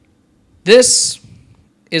This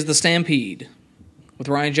is the Stampede with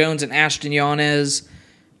Ryan Jones and Ashton Yanez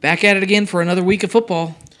back at it again for another week of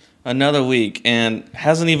football. Another week, and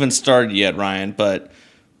hasn't even started yet, Ryan, but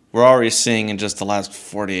we're already seeing in just the last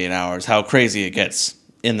 48 hours how crazy it gets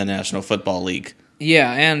in the National Football League.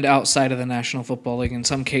 Yeah, and outside of the National Football League in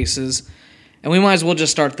some cases. And we might as well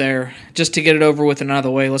just start there, just to get it over with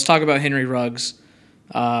another way. Let's talk about Henry Ruggs'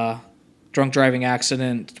 drunk driving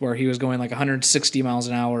accident where he was going like 160 miles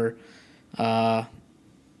an hour. I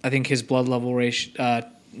think his blood level ratio,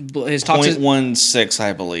 his toxic 0.16,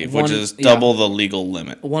 I believe, which is double the legal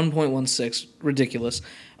limit. 1.16, ridiculous.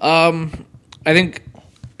 I think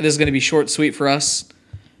this is going to be short, sweet for us.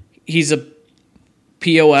 He's a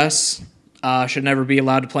POS, should never be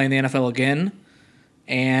allowed to play in the NFL again,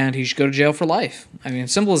 and he should go to jail for life. I mean,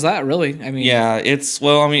 simple as that, really. I mean, yeah,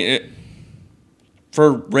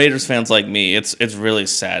 for Raiders fans like me, it's really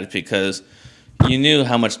sad because you knew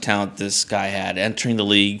how much talent this guy had entering the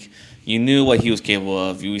league. You knew what he was capable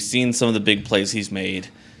of. You've seen some of the big plays he's made,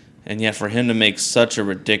 and yet for him to make such a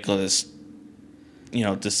ridiculous,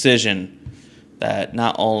 decision that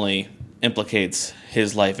not only implicates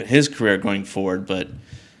his life and his career going forward, but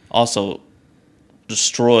also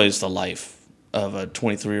destroys the life of a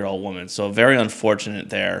 23-year-old woman. So very unfortunate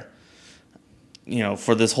there,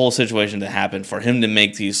 for this whole situation to happen, for him to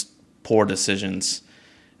make these poor decisions.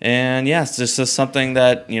 And yeah, it's just something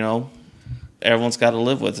that, everyone's got to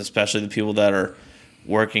live with, especially the people that are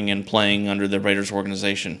working and playing under the Raiders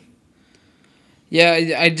organization.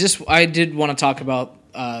 Yeah, I did want to talk about,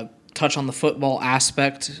 touch on the football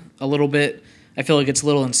aspect a little bit. I feel like it's a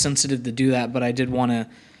little insensitive to do that, but I did want to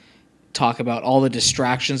talk about all the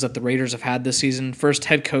distractions that the Raiders have had this season. First,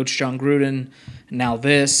 head coach John Gruden, now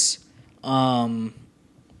this.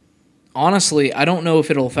 Honestly, I don't know if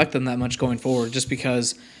it'll affect them that much going forward, just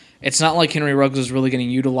because it's not like Henry Ruggs is really getting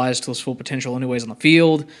utilized to his full potential anyways on the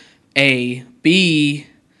field. A. B,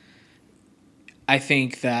 I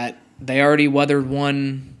think that they already weathered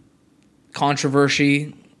one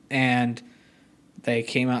controversy, and they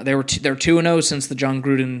came out. They're 2-0 since the John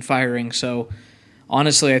Gruden firing. So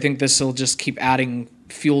honestly, I think this will just keep adding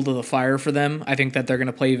fuel to the fire for them. I think that they're going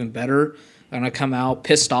to play even better. They're going to come out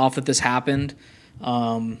pissed off that this happened.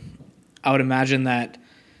 I would imagine that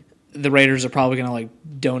the Raiders are probably going to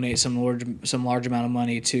donate some large amount of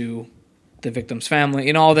money to the victim's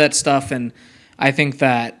family, all that stuff. And I think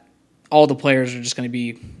that all the players are just going to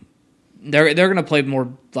be they're going to play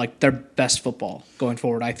more like their best football going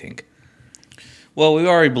forward, I think. Well, we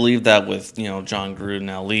already believed that with John Gruden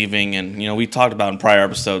now leaving, and we talked about in prior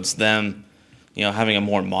episodes them having a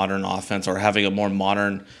more modern offense or having a more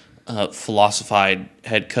modern philosophized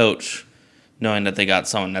head coach, knowing that they got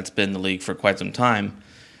someone that's been in the league for quite some time.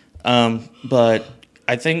 But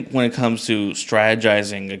I think when it comes to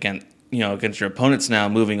strategizing against your opponents now,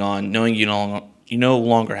 moving on, knowing you no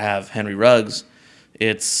longer have Henry Ruggs,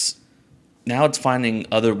 it's finding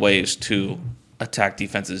other ways to attack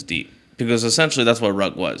defenses deep, because essentially that's what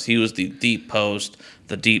Ruggs was. He was the deep post,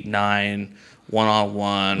 the deep 9,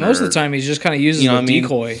 one-on-one. Most of the time, he's just kind of uses a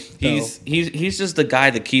decoy. He's just the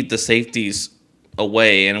guy to keep the safeties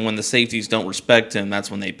away, and when the safeties don't respect him,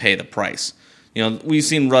 that's when they pay the price. We've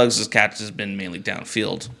seen Ruggs' catches has been mainly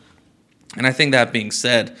downfield. And I think that being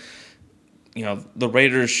said, the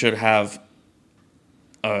Raiders should have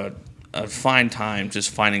a fine time just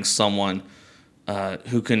finding someone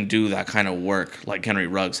who can do that kind of work like Henry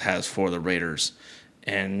Ruggs has for the Raiders.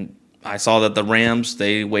 And I saw that the Rams,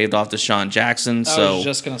 they waved off Deshaun Jackson. I was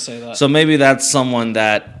just going to say that. So maybe that's someone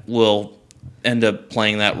that will end up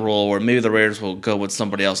playing that role, or maybe the Raiders will go with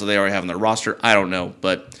somebody else that they already have on their roster. I don't know,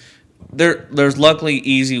 but there's luckily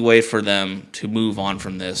easy way for them to move on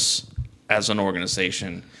from this as an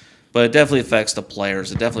organization. But it definitely affects the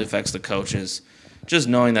players. It definitely affects the coaches. Just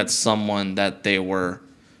knowing that someone that they were,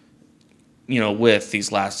 with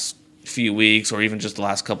these last few weeks or even just the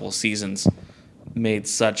last couple of seasons made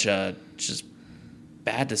such a just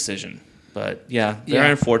bad decision. But yeah,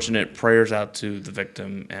 very unfortunate. Prayers out to the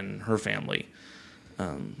victim and her family.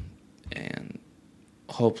 And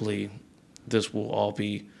hopefully this will all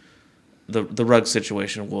be, the Ruggs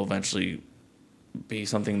situation will eventually be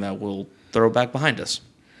something that we'll throw back behind us.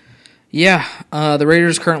 Yeah, the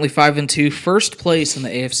Raiders currently 5-2, first place in the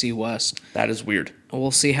AFC West. That is weird.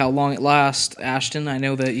 We'll see how long it lasts. Ashton, I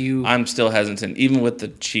know that I'm still hesitant, even with the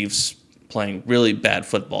Chiefs playing really bad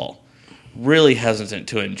football, really hesitant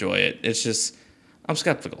to enjoy it. It's just, I'm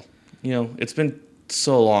skeptical. It's been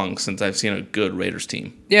so long since I've seen a good Raiders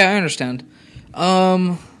team. Yeah, I understand.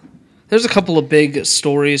 There's a couple of big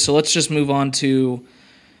stories, so let's just move on to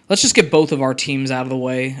let's just get both of our teams out of the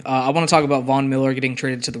way. I want to talk about Von Miller getting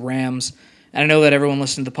traded to the Rams. And I know that everyone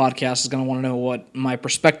listening to the podcast is going to want to know what my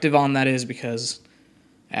perspective on that is because,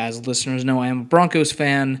 as listeners know, I am a Broncos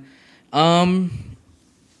fan. So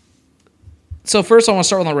first I want to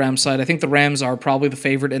start on the Rams side. I think the Rams are probably the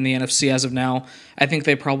favorite in the NFC as of now. I think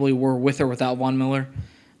they probably were with or without Von Miller.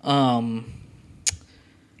 They're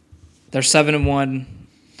 7-1.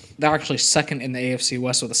 They're actually second in the AFC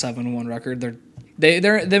West with a 7-1 record. Them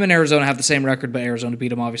and Arizona have the same record, but Arizona beat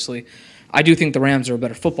them, obviously. I do think the Rams are a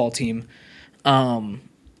better football team. I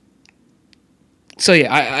mean,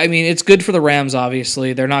 it's good for the Rams,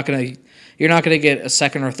 obviously. You're not gonna get a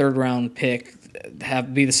second or third round pick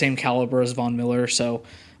be the same caliber as Von Miller, so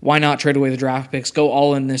why not trade away the draft picks, go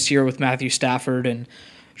all in this year with Matthew Stafford, and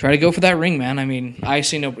try to go for that ring, man. I mean, I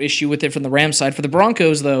see no issue with it from the Rams side. For the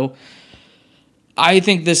Broncos, though, I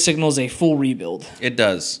think this signals a full rebuild. It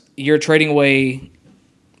does. You're trading away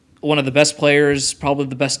one of the best players, probably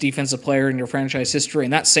the best defensive player in your franchise history,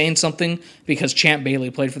 and that's saying something because Champ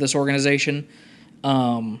Bailey played for this organization.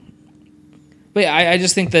 But yeah, I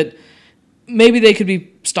just think that maybe they could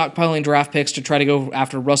be stockpiling draft picks to try to go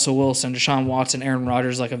after Russell Wilson, Deshaun Watson, Aaron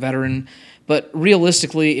Rodgers like a veteran. But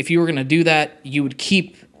realistically, if you were going to do that, you would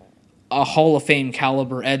keep a Hall of Fame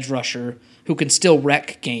caliber edge rusher who can still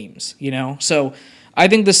wreck games, you know? So I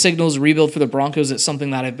think this signals a rebuild for the Broncos. It's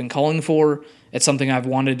something that I've been calling for. It's something I've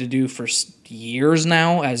wanted to do for years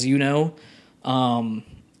now, as you know. And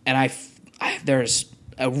there's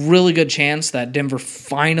a really good chance that Denver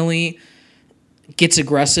finally gets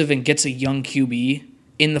aggressive and gets a young QB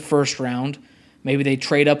in the first round. Maybe they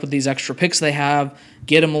trade up with these extra picks they have,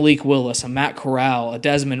 get a Malik Willis, a Matt Corral, a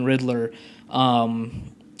Desmond Riddler,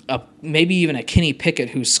 maybe even a Kenny Pickett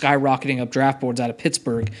who's skyrocketing up draft boards out of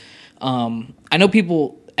Pittsburgh. I know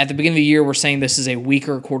people at the beginning of the year were saying this is a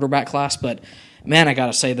weaker quarterback class, but man, I got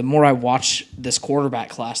to say, the more I watch this quarterback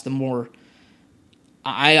class, the more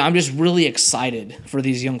I'm just really excited for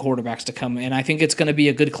these young quarterbacks to come, and I think it's going to be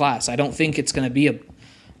a good class. I don't think it's going to be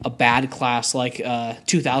a bad class like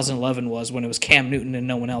 2011 was when it was Cam Newton and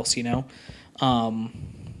no one else, you know.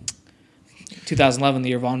 2011, the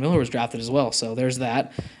year Von Miller was drafted as well, so there's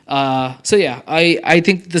that. I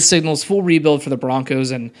think the signals full rebuild for the Broncos,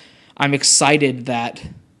 and I'm excited that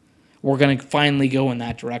we're going to finally go in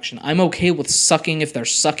that direction. I'm okay with sucking if they're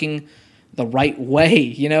sucking the right way,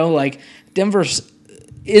 you know. Like, Denver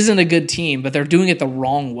isn't a good team, but they're doing it the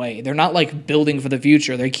wrong way. They're not, like, building for the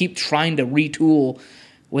future. They keep trying to retool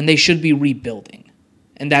when they should be rebuilding.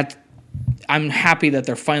 And I'm happy that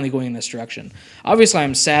they're finally going in this direction. Obviously,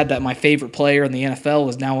 I'm sad that my favorite player in the NFL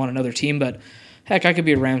is now on another team, but heck, I could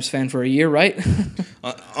be a Rams fan for a year, right?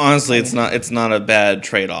 Honestly, it's not a bad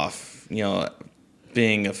trade-off, you know,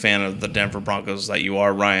 being a fan of the Denver Broncos that you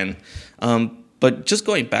are, Ryan. But just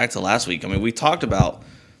going back to last week, I mean, we talked about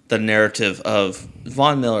the narrative of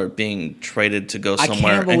Von Miller being traded to go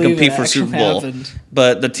somewhere and compete for Super Bowl. Happened.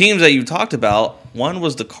 But the teams that you talked about, one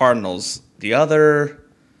was the Cardinals, the other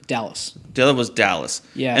Dallas. The other was Dallas.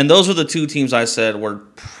 Yeah. And those were the two teams I said were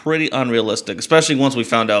pretty unrealistic, especially once we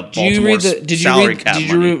found out Baltimore's salary cap money.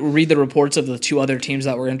 Did you read the reports of the two other teams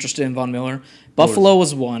that were interested in Von Miller? Buffalo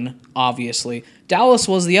was one, obviously. Dallas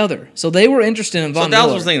was the other. So they were interested in Von Miller. So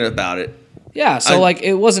Dallas was thinking about it. Yeah, so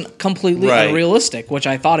it wasn't completely unrealistic, which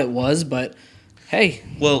I thought it was, but hey.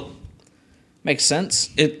 Well, makes sense.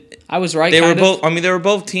 I was right. They were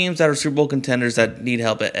both teams that are Super Bowl contenders that need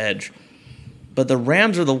help at edge. But the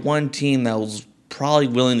Rams are the one team that was probably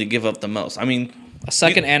willing to give up the most. I mean, a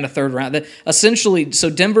second and a third round. Essentially, so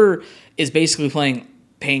Denver is basically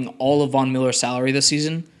paying all of Von Miller's salary this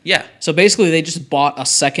season. Yeah. So basically, they just bought a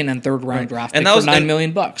second and third round draft pick for $9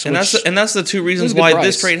 million. And that's the two reasons why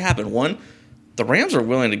this trade happened. One, the Rams are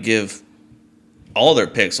willing to give all their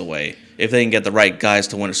picks away if they can get the right guys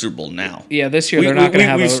to win a Super Bowl now. Yeah, this year they're not going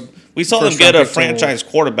to have we saw them get a franchise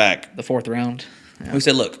quarterback. The fourth round. Yeah. We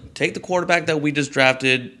said, look, take the quarterback that we just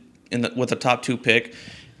drafted with the top 2 pick.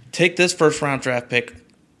 Take this first-round draft pick.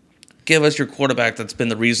 Give us your quarterback that's been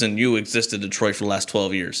the reason you exist in Detroit for the last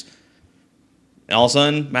 12 years. And all of a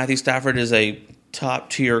sudden, Matthew Stafford is a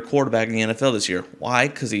top-tier quarterback in the NFL this year. Why?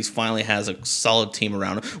 Because he finally has a solid team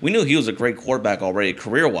around him. We knew he was a great quarterback already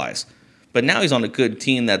career-wise. But now he's on a good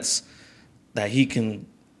team that he can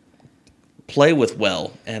play with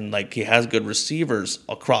well, and he has good receivers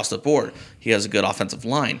across the board. He has a good offensive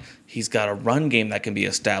line. He's got a run game that can be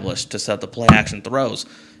established to set the play action throws.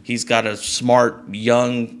 He's got a smart,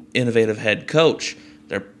 young, innovative head coach.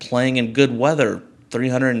 They're playing in good weather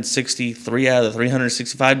 363 out of the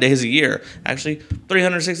 365 days a year. Actually,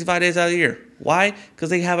 365 days out of the year. Why? Because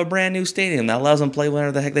they have a brand new stadium that allows them to play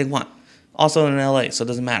whenever the heck they want. Also in LA, so it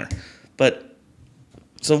doesn't matter. But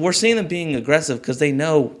so we're seeing them being aggressive because they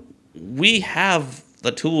know we have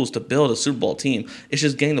the tools to build a Super Bowl team. It's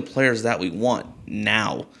just getting the players that we want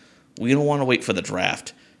now. We don't want to wait for the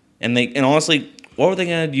draft. And honestly, what were they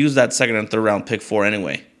going to use that second and third round pick for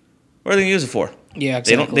anyway? What are they going to use it for? Yeah,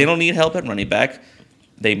 exactly. They don't need help at running back.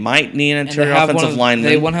 They might need an interior offensive lineman.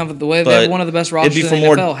 They have one of the best rosters in the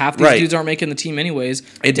NFL. Half these dudes aren't making the team anyways.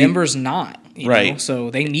 Denver's not. You know, so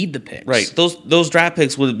they need the picks. Right. Those draft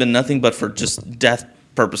picks would have been nothing but for just depth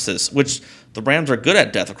purposes, which the Rams are good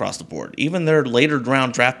at depth across the board. Even their later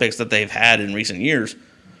round draft picks that they've had in recent years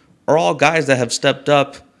are all guys that have stepped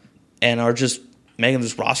up and are just making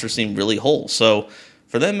this roster seem really whole. So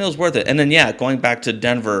for them, it was worth it. And then, going back to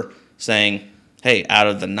Denver saying, hey, out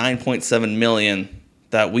of the $9.7 million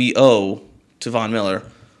that we owe to Von Miller,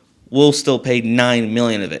 we'll still pay $9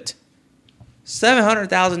 million of it.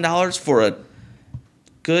 $700,000 for a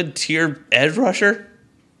good tier edge rusher?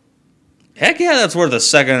 Heck yeah, that's worth a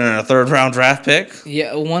second and a third round draft pick.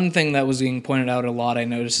 Yeah, one thing that was being pointed out a lot, I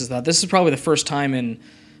noticed, is that this is probably the first time in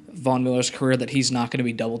Von Miller's career that he's not going to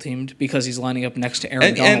be double teamed because he's lining up next to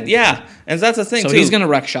Aaron Donald. And that's the thing, too. So he's going to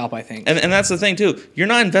wreck shop, I think. And that's the thing, too. You're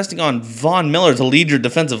not investing on Von Miller to lead your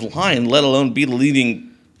defensive line, let alone be the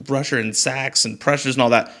leading rusher in sacks and pressures and all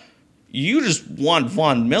that. You just want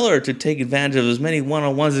Von Miller to take advantage of as many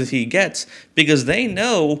one-on-ones as he gets because they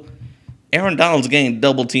know Aaron Donald's getting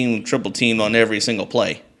double-teamed, triple-teamed on every single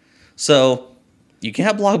play. So you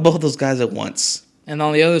can't block both those guys at once. And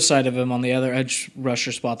on the other side of him, on the other edge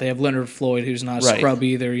rusher spot, they have Leonard Floyd, who's not a scrub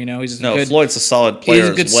either. You know, Floyd's a solid player.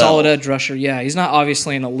 He's a good, solid edge rusher. Yeah, he's not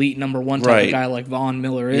obviously an elite number one type of guy like Von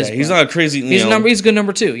Miller is. Yeah, he's not a crazy. He's a good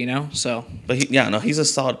number two. You know, so. But he's a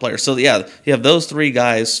solid player. So you have those three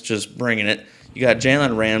guys just bringing it. You got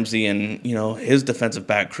Jalen Ramsey and his defensive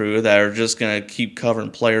back crew that are just going to keep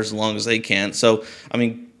covering players as long as they can. So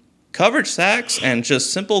coverage sacks and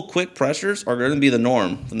just simple, quick pressures are going to be the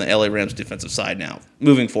norm from the LA Rams defensive side now,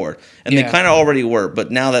 moving forward. And they kind of already were, but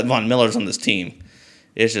now that Von Miller's on this team,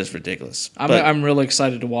 it's just ridiculous. I'm really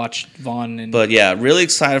excited to watch Von. But really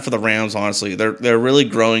excited for the Rams, honestly. They're really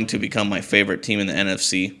growing to become my favorite team in the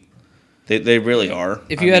NFC. They really are.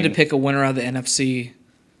 If you had to pick a winner out of the NFC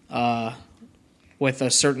with a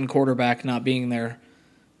certain quarterback not being there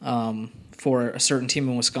for a certain team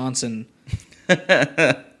in Wisconsin...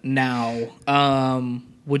 Now,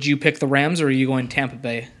 would you pick the Rams, or are you going Tampa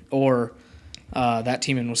Bay, or that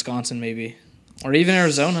team in Wisconsin, maybe, or even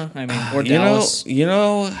Arizona? Or Dallas.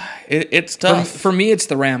 It's tough. For me, it's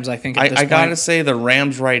the Rams. I think. I gotta say the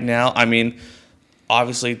Rams right now.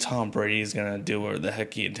 Obviously, Tom Brady is gonna do what the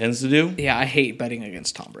heck he intends to do. Yeah, I hate betting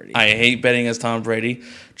against Tom Brady. I hate betting against Tom Brady,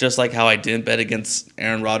 just like how I didn't bet against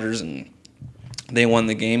Aaron Rodgers and they won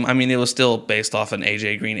the game. It was still based off an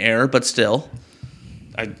AJ Green error, but still.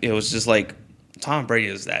 It was just like, Tom Brady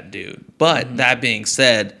is that dude. But that being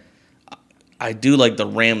said, I do like the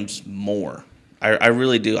Rams more. I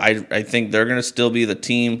really do. I think they're going to still be the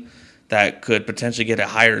team that could potentially get a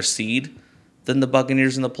higher seed than the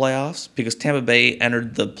Buccaneers in the playoffs because Tampa Bay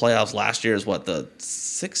entered the playoffs last year as the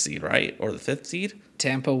 6th seed, right? Or the 5th seed?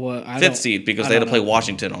 Tampa was... 5th seed because they had to play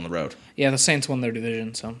Washington on the road. Yeah, the Saints won their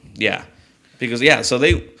division, so... Yeah. Because,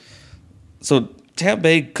 so Tampa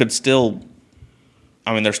Bay could still...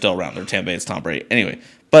 they're still around. They're Tampa Bay. It's Tom Brady. Anyway,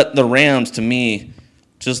 but the Rams, to me,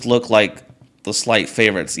 just look like the slight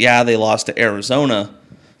favorites. Yeah, they lost to Arizona,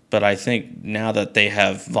 but I think now that they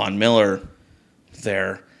have Von Miller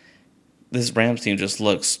there, this Rams team just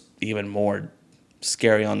looks even more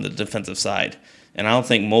scary on the defensive side. And I don't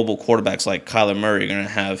think mobile quarterbacks like Kyler Murray are going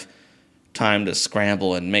to have time to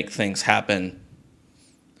scramble and make things happen,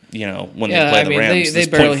 when they play the Rams.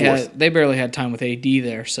 They barely had time with AD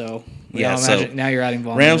there, so... now you're adding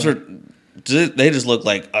Von Rams Miller. They just look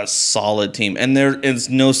like a solid team, and it's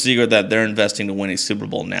no secret that they're investing to win a Super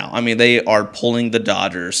Bowl now. They are pulling the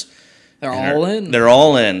Dodgers. They're all in. They're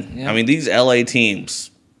all in. Yeah. These LA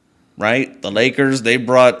teams, right? The Lakers, they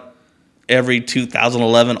brought every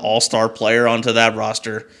 2011 All-Star player onto that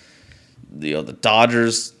roster. The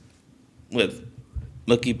Dodgers with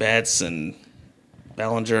Mookie Betts and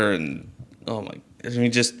Bellinger and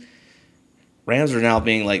Rams are now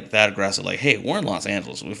being like that aggressive. Like, hey, we're in Los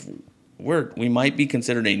Angeles. We might be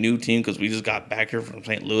considered a new team because we just got back here from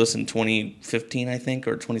St. Louis in 2015, I think,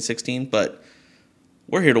 or 2016. But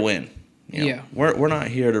we're here to win. We're not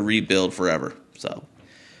here to rebuild forever. So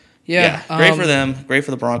great for them. Great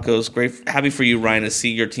for the Broncos. Happy for you, Ryan, to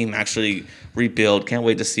see your team actually rebuild. Can't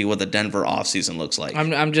wait to see what the Denver offseason looks like.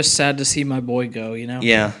 I'm just sad to see my boy go.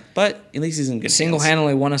 Yeah, but at least he's in good hands.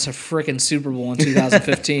 Single-handedly won us a freaking Super Bowl in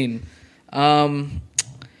 2015.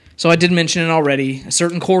 So I did mention it already. A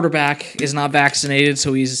certain quarterback is not vaccinated,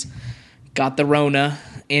 so he's got the Rona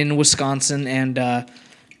in Wisconsin. And,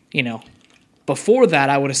 before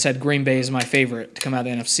that, I would have said Green Bay is my favorite to come out of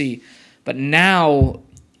the NFC. But now,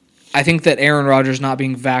 I think that Aaron Rodgers not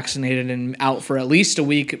being vaccinated and out for at least a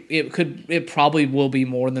week, it probably will be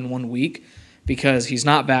more than 1 week because he's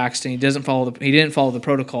not vaxxed and he didn't follow the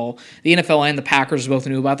protocol. The NFL and the Packers both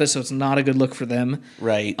knew about this, so it's not a good look for them.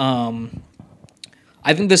 Right.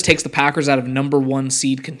 I think this takes the Packers out of number 1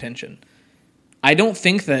 seed contention. I don't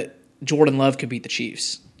think that Jordan Love could beat the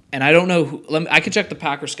Chiefs. And I don't know I can check the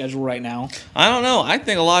Packers schedule right now. I don't know. I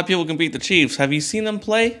think a lot of people can beat the Chiefs. Have you seen them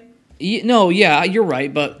play? No, yeah, you're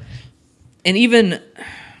right. So they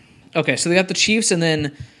got the Chiefs and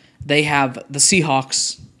then they have the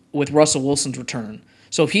Seahawks with Russell Wilson's return.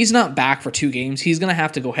 So if he's not back for 2 games, he's going to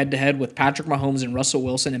have to go head-to-head with Patrick Mahomes and Russell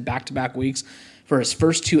Wilson in back-to-back weeks for his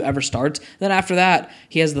first 2 ever starts. Then after that,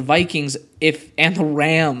 he has the Vikings and the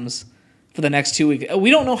Rams for the next 2 weeks.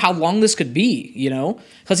 We don't know how long this could be,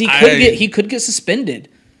 because he could get suspended.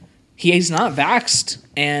 He's not vaxxed,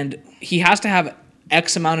 and he has to have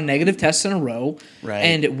X amount of negative tests in a row. Right.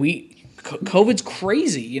 And COVID's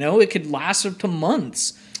crazy, it could last up to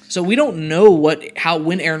months. So we don't know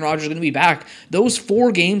when Aaron Rodgers is going to be back. Those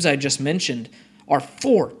 4 games I just mentioned are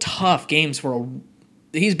 4 tough games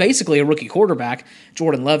he's basically a rookie quarterback,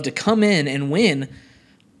 Jordan Love, to come in and win.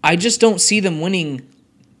 I just don't see them winning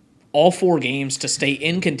all 4 games to stay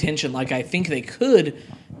in contention like I think they could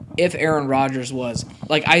if Aaron Rodgers was.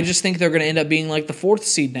 I just think they're going to end up being like the 4th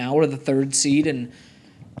seed now or the 3rd seed, and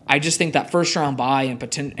I just think that first round bye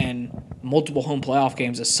and multiple home playoff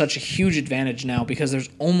games is such a huge advantage now because there's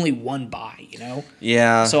only 1 bye,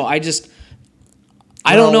 Yeah. So I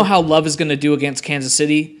don't know how Love is going to do against Kansas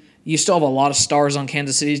City. You still have a lot of stars on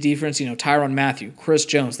Kansas City's defense. Tyrann Mathieu, Chris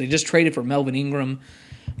Jones. They just traded for Melvin Ingram.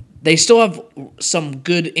 They still have some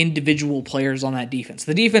good individual players on that defense.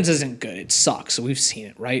 The defense isn't good. It sucks. So we've seen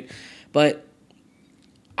it, right? But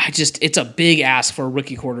it's a big ask for a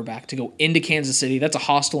rookie quarterback to go into Kansas City. That's a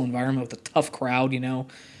hostile environment with a tough crowd,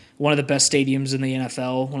 one of the best stadiums in the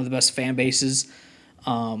NFL, one of the best fan bases.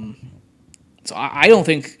 So I don't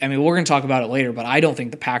think, we're going to talk about it later, but I don't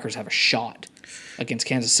think the Packers have a shot against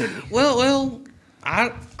Kansas City. Well,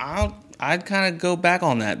 I'd kind of go back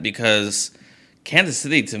on that because Kansas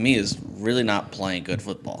City, to me, is really not playing good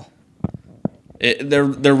football. They're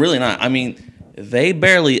really not. They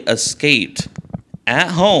barely escaped at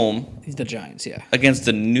home. The Giants, yeah. Against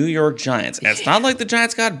the New York Giants. And it's not like the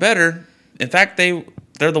Giants got better. In fact,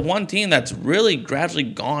 they're the one team that's really gradually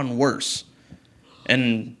gone worse.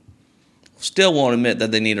 And still won't admit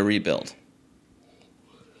that they need a rebuild.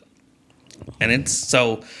 And it's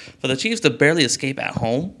so for the Chiefs to barely escape at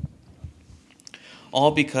home,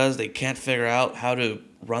 all because they can't figure out how to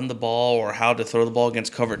run the ball or how to throw the ball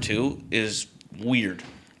against cover 2 is weird.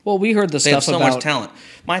 Well, we heard the they stuff have so about much talent.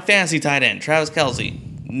 My fantasy tight end, Travis Kelce,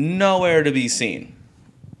 nowhere to be seen.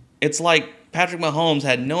 It's like Patrick Mahomes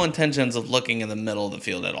had no intentions of looking in the middle of the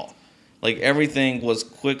field at all. Everything was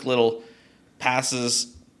quick little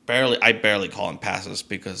passes. I barely call them passes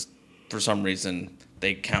because for some reason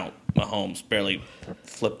they count Mahomes barely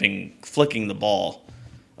flicking the ball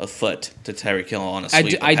a foot to Tyreek Hill on a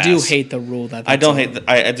sweep. I do hate the rule that. I do hate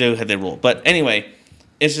the rule, but anyway,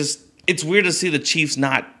 it's weird to see the Chiefs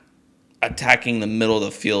not attacking the middle of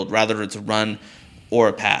the field, rather it's a run or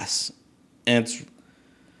a pass, and it's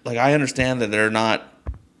I understand that they're not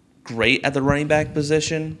great at the running back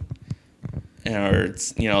position, or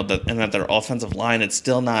it's and that their offensive line it's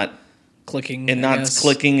still not clicking and not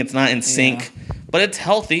clicking, it's not in sync, but it's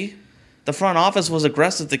healthy. The front office was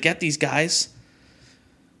aggressive to get these guys.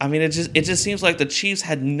 It just seems like the Chiefs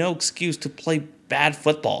had no excuse to play bad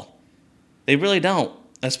football. They really don't,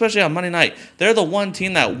 especially on Monday night. They're the one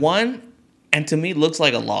team that won, and to me looks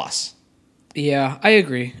like a loss. Yeah, I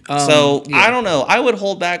agree. I don't know. I would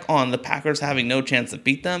hold back on the Packers having no chance to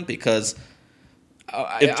beat them because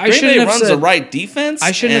if Green Bay runs the right defense,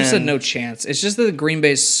 I shouldn't have said no chance. It's just that Green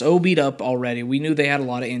Bay is so beat up already. We knew they had a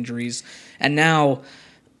lot of injuries, and now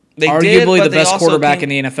arguably the best quarterback in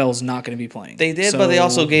the NFL is not going to be playing. They did, but they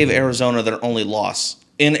also gave Arizona their only loss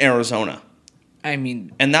in Arizona.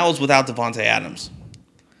 And that was without Devontae Adams.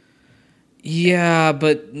 Yeah,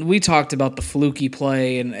 but we talked about the fluky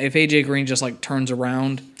play, and if AJ Green just turns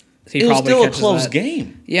around, it was still a close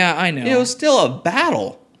game. Yeah, I know. It was still a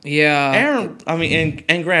battle. Yeah.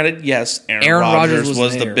 And granted, yes, Aaron Rodgers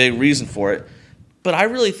was the big reason for it. But I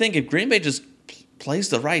really think if Green Bay just plays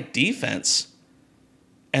the right defense,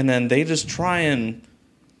 and then they just try and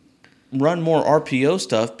run more RPO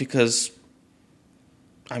stuff because,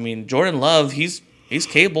 Jordan Love, he's He's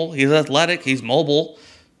capable. He's athletic. He's mobile.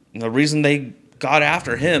 And the reason they got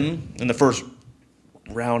after him in the first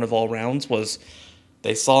round of all rounds was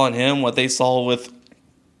they saw in him what they saw with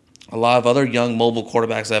a lot of other young mobile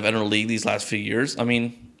quarterbacks that have entered the league these last few years. I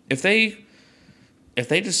mean, if they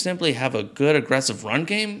just simply have a good aggressive run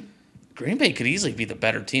game, Green Bay could easily be the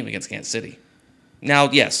better team against Kansas City. Now,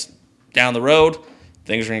 yes, down the road,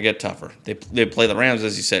 things are going to get tougher. They play the Rams,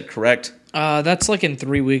 as you said, correct? That's like in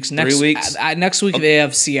 3 weeks. Next 3 weeks? Next week they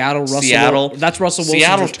have Seattle. That's Russell Wilson.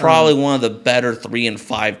 Seattle's probably one of the better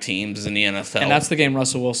 3-5 teams in the NFL. And that's the game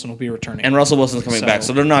Russell Wilson will be returning. And Russell Wilson's coming back,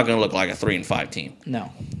 so they're not going to look like a 3-5 team.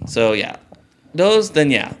 No. So, yeah. Those,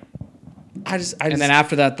 then, yeah. And then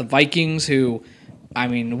after that, the Vikings, who, I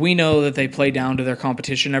mean, we know that they play down to their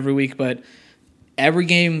competition every week, but every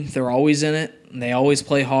game they're always in it. And they always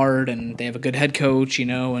play hard, and they have a good head coach, and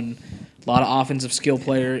a lot of offensive skill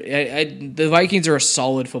player. The Vikings are a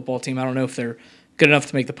solid football team. I don't know if they're good enough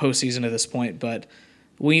to make the postseason at this point, but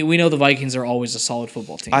we know the Vikings are always a solid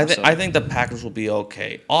football team. I think the Packers will be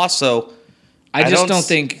okay. Also, I just don't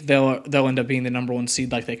think they'll end up being the number one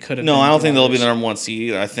seed like they could have. No, I don't think they'll be the number one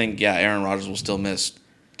seed. I think Aaron Rodgers will still miss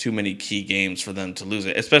too many key games for them to lose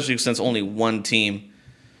it, especially since only one team.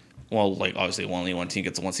 Well, like obviously only one team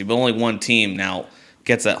gets the one seed, but only one team now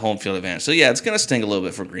gets that home field advantage. So yeah, it's going to sting a little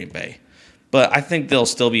bit for Green Bay. But I think they'll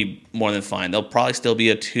still be more than fine. They'll probably still be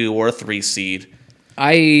a 2 or a 3 seed.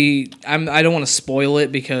 I don't want to spoil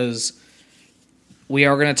it because we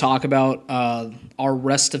are going to talk about our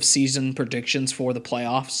rest of season predictions for the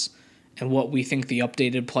playoffs and what we think the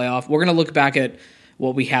updated playoff. We're going to look back at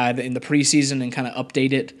what we had in the preseason and kind of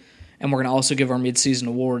update it, and we're going to also give our midseason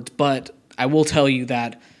awards. But I will tell you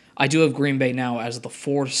that I do have Green Bay now as the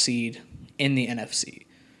 4th seed in the NFC.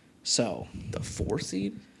 So the 4th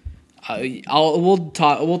seed?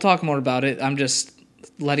 We'll talk more about it. I'm just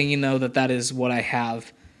letting you know that is what I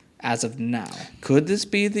have as of now. Could this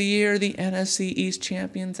be the year the NFC East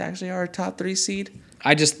champions actually are a top 3 seed?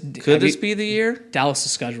 Could this be the year? Dallas'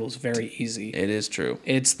 schedule is very easy. It is true.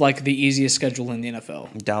 It's like the easiest schedule in the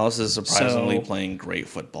NFL. Dallas is surprisingly playing great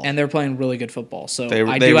football. And they're playing really good football. So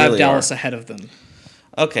I do have really Dallas ahead of them.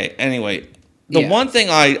 Okay, anyway. The one thing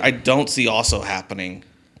I don't see also happening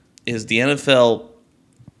is the NFL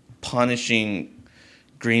punishing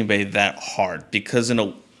Green Bay that hard. Because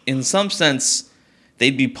in some sense,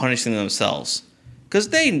 they'd be punishing themselves. Because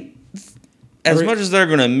as much as they're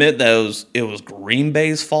going to admit that it was Green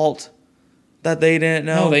Bay's fault that they didn't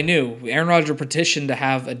know. No, they knew. Aaron Rodgers petitioned to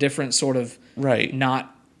have a different sort of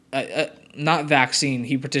not vaccine.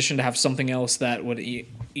 He petitioned to have something else that would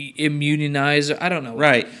immunize. I don't know.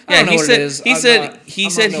 Right. I don't know what it is. He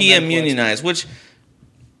said he immunized, which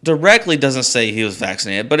directly doesn't say he was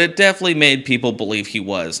vaccinated, but it definitely made people believe he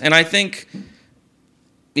was. And I think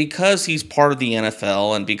because he's part of the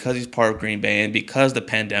NFL and because he's part of Green Bay and because the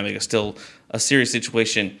pandemic is still a serious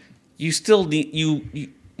situation, you still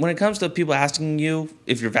need when it comes to people asking you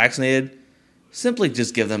if you're vaccinated, simply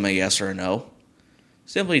just give them a yes or a no.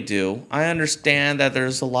 Simply do. I understand that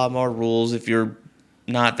there's a lot more rules if you're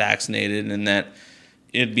not vaccinated and that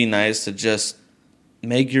it'd be nice to just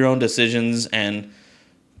make your own decisions and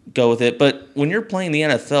go with it. But when you're playing the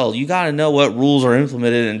NFL, you got to know what rules are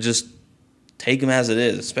implemented and just take them as it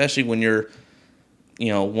is, especially when you're,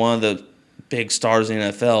 one of the big stars in the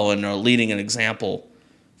NFL and are leading an example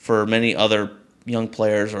for many other young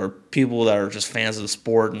players or people that are just fans of the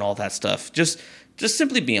sport and all that stuff. Just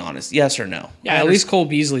simply be honest, yes or no. Yeah, at least Cole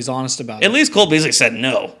Beasley's honest about it. At least Cole Beasley said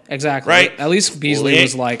no. Exactly. Right? At least Beasley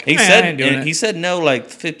was like, I ain't doing it. He said no like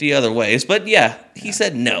 50 other ways, but he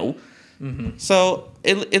said no. Mm-hmm. So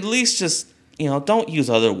at least just, don't use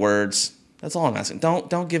other words. That's all I'm asking.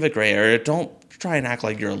 Don't give it gray area. Don't try and act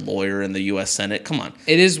like you're a lawyer in the U.S. Senate. Come on.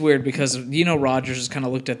 It is weird because, Rodgers has kind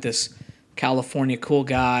of looked at this California cool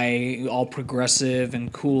guy, all progressive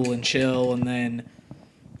and cool and chill, and then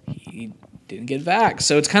he didn't get vaxxed.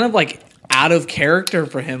 So it's kind of like out of character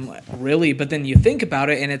for him, really. But then you think about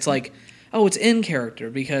it, and it's like, oh, it's in character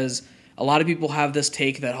because a lot of people have this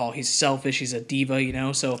take that, oh, he's selfish, he's a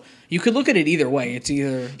diva, So you could look at it either way. It's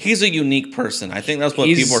either he's a unique person. I think that's what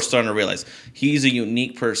people are starting to realize. He's a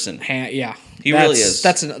unique person. Yeah, he really is.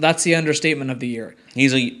 That's the understatement of the year.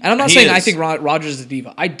 And I'm not saying I think Rodgers is a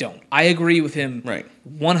diva. I don't. I agree with him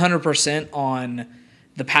 100% on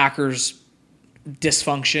the Packers'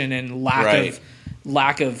 dysfunction and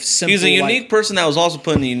lack of simple. He's a unique person that was also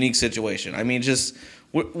put in a unique situation. I mean, just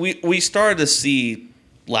we started to see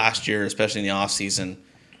last year, especially in the offseason,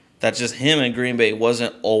 that just him and Green Bay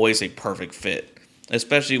wasn't always a perfect fit,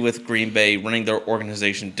 especially with Green Bay running their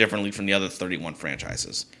organization differently from the other 31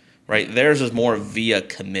 franchises. Right? Theirs is more via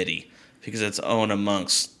committee. because it's owned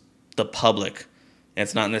amongst the public.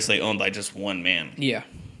 It's not necessarily owned by just one man. Yeah.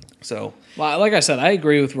 So, well, like I said, I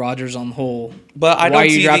agree with Rodgers on the whole. But why are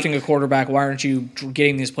you drafting a quarterback? Why aren't you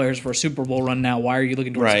getting these players for a Super Bowl run now? Why are you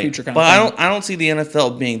looking towards the future? Kind of thing? I don't see the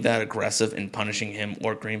NFL being that aggressive in punishing him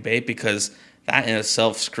or Green Bay, because that in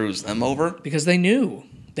itself screws them over. Because they knew.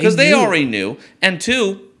 Because they already knew. And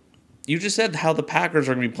two, you just said how the Packers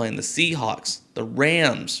are going to be playing the Seahawks, the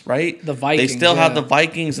Rams, right? The Vikings. They still have the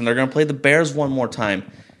Vikings, and they're going to play the Bears one more time.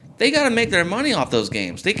 They got to make their money off those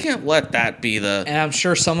games. They can't let that be the... And I'm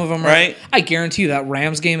sure some of them are... Right? I guarantee you that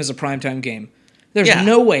Rams game is a primetime game. There's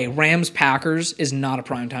no way Rams-Packers is not a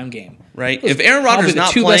primetime game. Right? If Aaron Rodgers is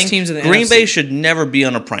not playing, Green Bay should never be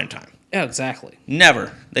on a primetime. Yeah, exactly.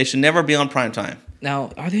 Never. They should never be on primetime.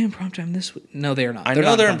 Now, are they in primetime this week? No, they are not. I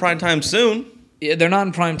know they're in primetime soon. Yeah, they're not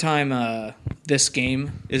in primetime this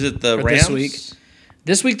game. Is it the Rams? This week.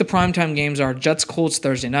 This week, the primetime games are Jets-Colts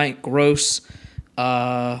Thursday night, gross.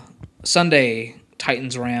 Sunday,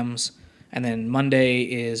 Titans-Rams, and then Monday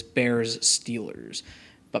is Bears-Steelers.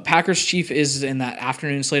 But Packers-Chief is in that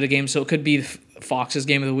afternoon slate of games, so it could be Fox's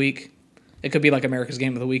game of the week. It could be like America's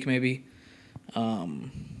game of the week, maybe.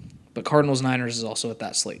 But Cardinals-Niners is also at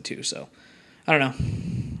that slate, too. So, I don't know.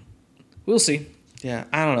 We'll see. Yeah,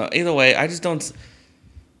 I don't know. Either way, I just don't...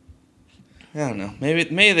 I don't know.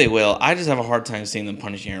 Maybe they will. I just have a hard time seeing them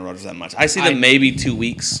punishing Aaron Rodgers that much. I see them maybe 2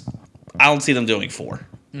 weeks. I don't see them doing 4.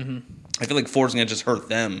 Mm-hmm. I feel like 4 is going to just hurt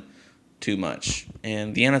them too much.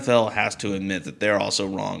 And the NFL has to admit that they're also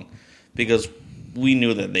wrong, because we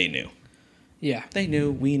knew that they knew. Yeah. They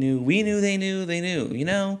knew, we knew, they knew, you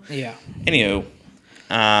know? Yeah. Anywho,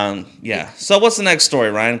 yeah. So what's the next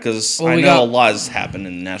story, Ryan? Because I know a lot has happened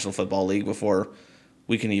in the National Football League before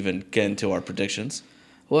we can even get into our predictions.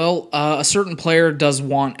 Well, a certain player does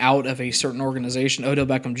want out of a certain organization. Odell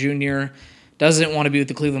Beckham Jr. doesn't want to be with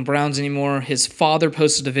the Cleveland Browns anymore. His father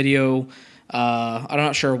posted a video. I'm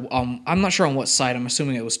not sure on what site. I'm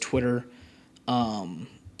assuming it was Twitter.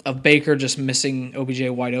 Of Baker just missing OBJ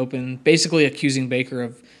wide open, basically accusing Baker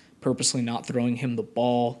of purposely not throwing him the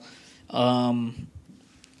ball.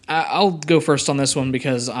 I'll go first on this one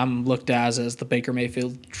because I'm looked as the Baker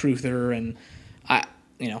Mayfield truther, and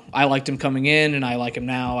I liked him coming in, and I like him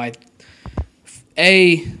now.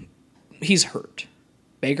 He's hurt.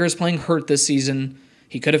 Baker is playing hurt this season.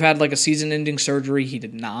 He could have had like a season-ending surgery. He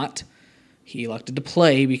did not. He elected to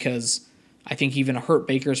play because I think even a hurt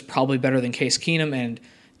Baker is probably better than Case Keenum, and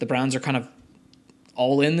the Browns are kind of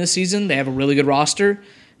all in this season. They have a really good roster,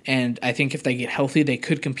 and I think if they get healthy, they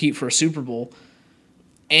could compete for a Super Bowl.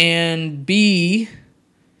 And B,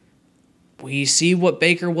 we see what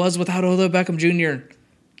Baker was without Odell Beckham Jr.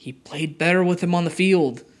 He played better with him on the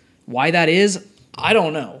field. Why that is, I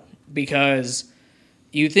don't know, because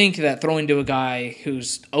you think that throwing to a guy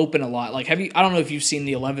who's open a lot, like I don't know if you've seen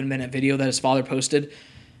the 11-minute video that his father posted.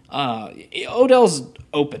 Odell's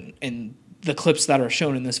open in the clips that are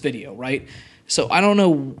shown in this video, right? So I don't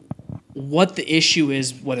know what the issue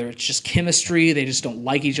is, whether it's just chemistry, they just don't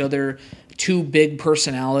like each other, two big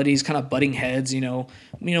personalities kind of butting heads,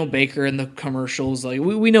 Baker in the commercials. Like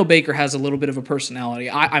we know Baker has a little bit of a personality.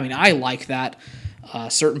 I mean, I like that.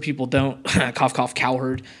 Certain people don't. Cough, cough,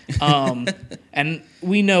 cowherd. And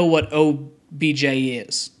we know what OBJ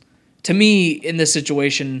is. To me, in this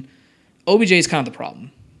situation, OBJ is kind of the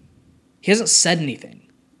problem. He hasn't said anything.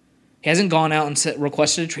 He hasn't gone out and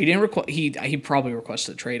requested a trade. He probably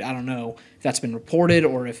requested a trade. I don't know if that's been reported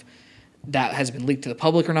or if that has been leaked to the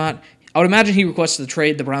public or not. I would imagine he requested the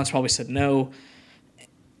trade. The Browns probably said no.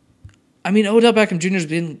 I mean, Odell Beckham Jr. has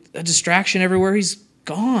been a distraction everywhere he's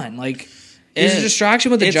gone. Like, he's a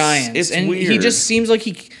distraction with the Giants. It's and weird. He just seems like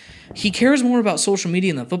he cares more about social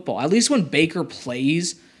media than football. At least when Baker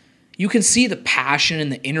plays, you can see the passion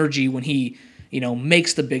and the energy when he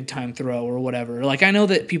makes the big time throw or whatever. Like, I know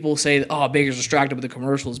that people say, oh, Baker's distracted with the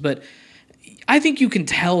commercials, but I think you can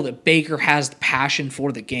tell that Baker has the passion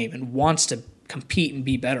for the game and wants to compete and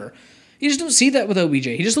be better. You just don't see that with OBJ.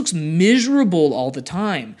 He just looks miserable all the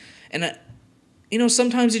time. And,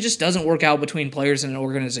 sometimes it just doesn't work out between players in an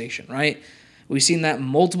organization, right? We've seen that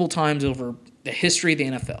multiple times over the history of the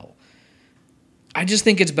NFL. I just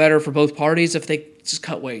think it's better for both parties if they just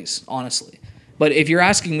cut ways, honestly. But if you're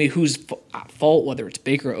asking me who's at fault, whether it's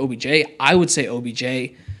Baker or OBJ, I would say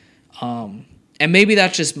OBJ. And maybe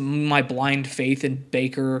that's just my blind faith in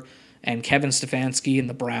Baker and Kevin Stefanski and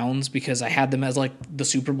the Browns because I had them as like the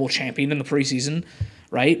Super Bowl champion in the preseason,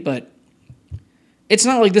 right? But it's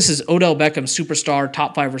not like this is Odell Beckham, superstar,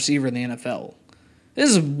 top 5 receiver in the NFL.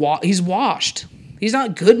 He's washed. He's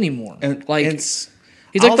not good anymore. And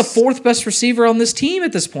He's like the fourth best receiver on this team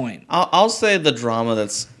at this point. I'll say the drama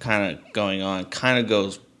that's kind of going on kind of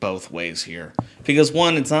goes both ways here. Because,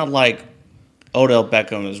 one, it's not like Odell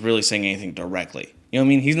Beckham is really saying anything directly. You know what I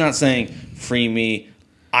mean? He's not saying, free me,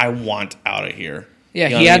 I want out of here. Yeah,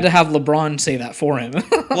 he had to have LeBron say that for him.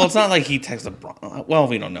 Well, it's not like he texted LeBron. Well,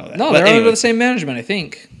 we don't know that. No, they're under the same management, I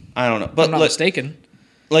think. I don't know. But I'm not mistaken.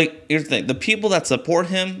 Like, here's the thing. The people that support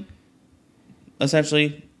him,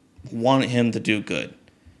 essentially, want him to do good.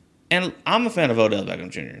 And I'm a fan of Odell Beckham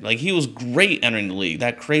Jr. Like, he was great entering the league.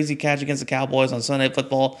 That crazy catch against the Cowboys on Sunday Night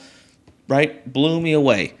Football, right, blew me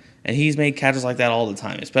away. And he's made catches like that all the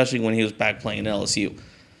time, especially when he was back playing at LSU.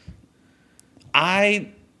 I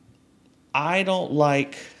don't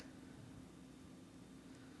like...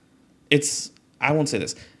 I won't say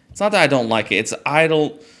this. It's not that I don't like it.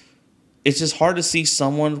 It's just hard to see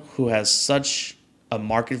someone who has such a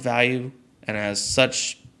market value and has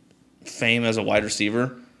such fame as a wide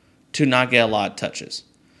receiver to not get a lot of touches.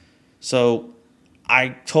 So I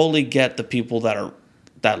totally get the people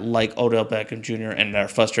that like Odell Beckham Jr. and that are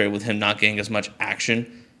frustrated with him not getting as much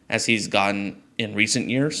action as he's gotten in recent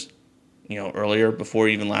years, earlier, before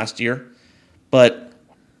even last year. But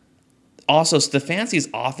also, Stefanski's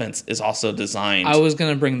offense is also designed... I was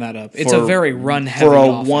going to bring that up. It's a very run-heavy for a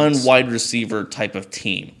offense. one wide receiver type of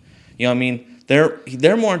team. You know what I mean?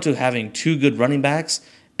 They're more into having two good running backs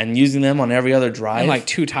and using them on every other drive. And like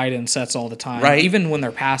two tight end sets all the time. Right. Even when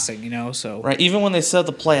they're passing, so... Right. Even when they set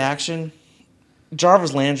the play action,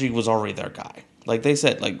 Jarvis Landry was already their guy. Like they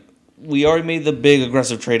said, we already made the big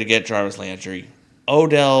aggressive trade to get Jarvis Landry.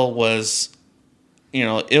 Odell was...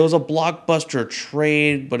 it was a blockbuster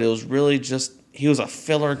trade, but it was really just, he was a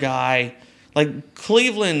filler guy. Like,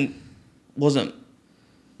 Cleveland was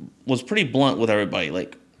pretty blunt with everybody.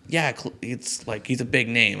 Like, yeah, it's like he's a big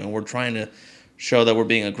name, and we're trying to show that we're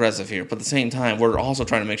being aggressive here. But at the same time, we're also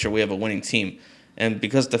trying to make sure we have a winning team. And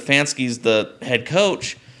because Stefanski's the head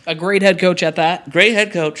coach. A great head coach at that. Great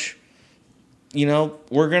head coach.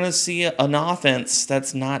 We're going to see an offense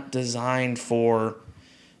that's not designed for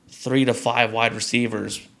 3 to 5 wide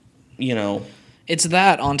receivers, It's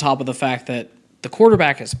that on top of the fact that the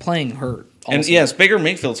quarterback is playing hurt. Also. And yes, Baker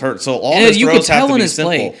Mayfield's hurt, so all his throws have to be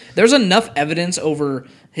simple. Play. There's enough evidence over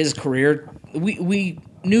his career. We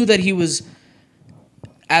knew that he was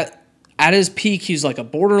at his peak. He's like a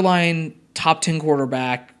borderline top 10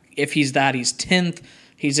 quarterback. If he's that, he's 10th.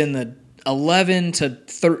 He's in the 11 to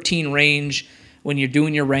 13 range when you're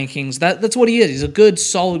doing your rankings. That's what he is. He's a good,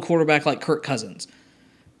 solid quarterback like Kirk Cousins.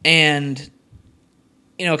 And,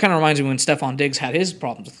 it kind of reminds me when Stephon Diggs had his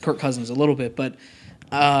problems with Kirk Cousins a little bit. But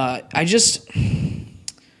I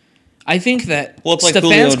think that... Well, it's like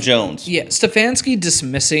Julio Jones. Yeah, Stefanski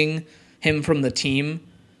dismissing him from the team,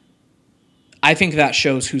 I think that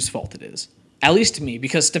shows whose fault it is. At least to me,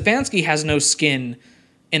 because Stefanski has no skin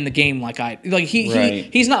in the game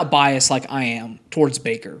he's not biased like I am towards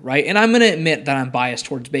Baker, right? And I'm going to admit that I'm biased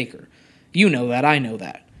towards Baker. You know that, I know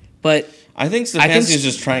that. But I think Stefanski is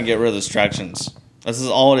just trying to get rid of distractions. This is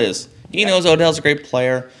all it is. He knows Odell's a great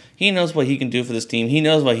player. He knows what he can do for this team. He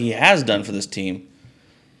knows what he has done for this team.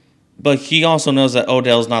 But he also knows that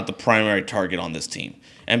Odell's not the primary target on this team.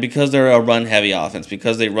 And because they're a run-heavy offense,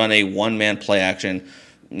 because they run a one-man play action,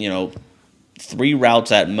 3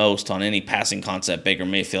 routes at most on any passing concept Baker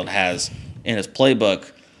Mayfield has in his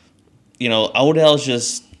playbook,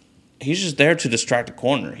 Odell's he's just there to distract the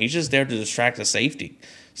corner. He's just there to distract the safety.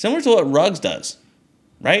 Similar to what Ruggs does,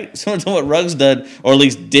 right? Similar to what Ruggs did, or at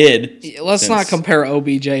least did. Let's not compare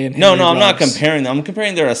OBJ and No, I'm not comparing them. I'm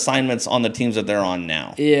comparing their assignments on the teams that they're on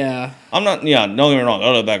now. Yeah. Don't get me wrong.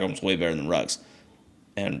 Odell Beckham's way better than Ruggs.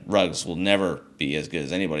 And Ruggs will never be as good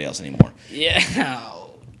as anybody else anymore. Yeah.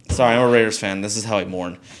 Sorry, I'm a Raiders fan. This is how I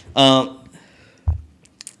mourn. Or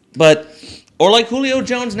like Julio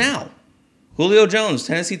Jones now. Julio Jones,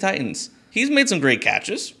 Tennessee Titans. He's made some great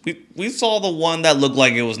catches. We saw the one that looked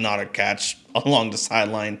like it was not a catch along the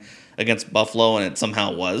sideline against Buffalo, and it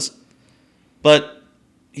somehow was. But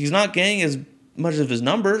he's not getting as much of his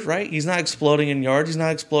numbers, right? He's not exploding in yards. He's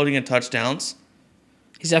not exploding in touchdowns.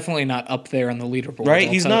 He's definitely not up there on the leaderboard. Right?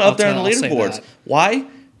 He's not up there on the leaderboards. Why?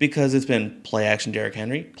 Because it's been play action Derrick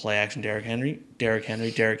Henry, play action Derrick Henry, Derrick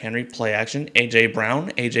Henry, Derrick Henry, play action A.J.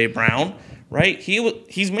 Brown, right?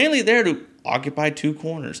 He's mainly there to occupy 2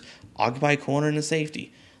 corners, occupy a corner and a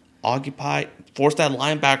safety, force that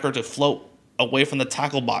linebacker to float away from the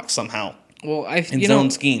tackle box somehow. Well, in zone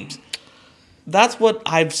schemes. That's what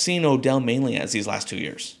I've seen Odell mainly as these last 2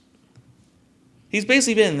 years. He's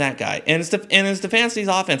basically been that guy. And it's Stefanski's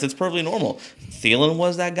offense. It's perfectly normal. Thielen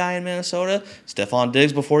was that guy in Minnesota. Stephon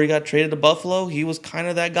Diggs, before he got traded to Buffalo, he was kind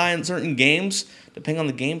of that guy in certain games, depending on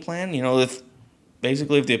the game plan. If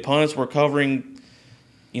the opponents were covering,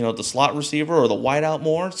 the slot receiver or the wideout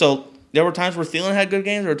more. So there were times where Thielen had good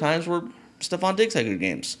games. There were times where Stephon Diggs had good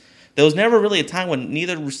games. There was never really a time when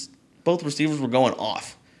both receivers were going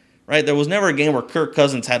off, right? There was never a game where Kirk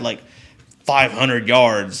Cousins had 500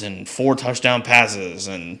 yards and 4 touchdown passes,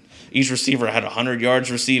 and each receiver had 100 yards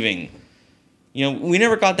receiving. We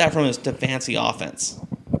never got that from his fancy offense.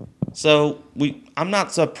 So I'm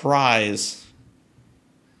not surprised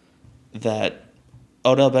that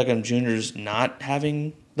Odell Beckham Jr. is not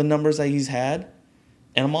having the numbers that he's had.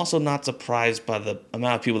 And I'm also not surprised by the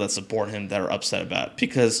amount of people that support him that are upset about it,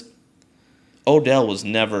 because Odell was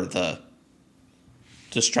never the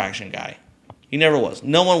distraction guy. He never was.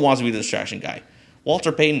 No one wants to be the distraction guy.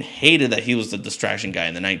 Walter Payton hated that he was the distraction guy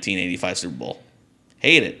in the 1985 Super Bowl.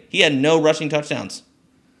 Hated. He had no rushing touchdowns.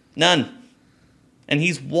 None. And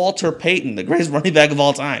he's Walter Payton, the greatest running back of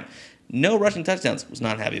all time. No rushing touchdowns. Was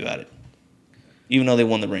not happy about it. Even though they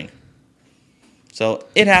won the ring. So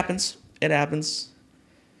it happens. It happens.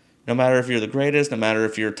 No matter if you're the greatest, no matter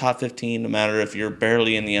if you're top 15, no matter if you're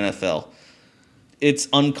barely in the NFL. It's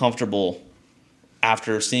uncomfortable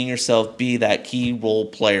after seeing yourself be that key role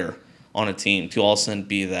player on a team to all of a sudden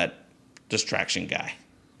be that distraction guy.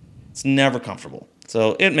 It's never comfortable.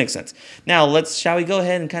 So it makes sense. Now, shall we go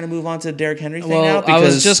ahead and kind of move on to the Derrick Henry thing now? I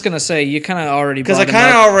was just going to say, you kind of already brought him up. Because I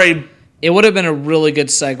kind of already... It would have been a really good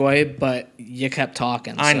segue, but you kept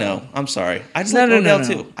talking. I know. I'm sorry. I just like Odell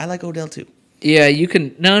too. I like Odell too. Yeah, you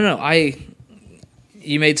can...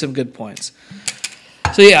 You made some good points.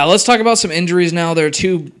 So yeah, let's talk about some injuries now. There are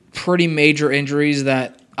 2 pretty major injuries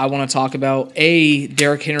that I want to talk about. A,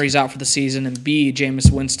 Derrick Henry's out for the season, and B,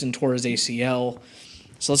 Jameis Winston tore his ACL.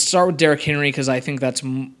 So let's start with Derrick Henry, because I think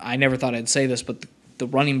I never thought I'd say this, but the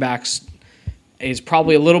running backs is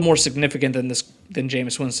probably a little more significant than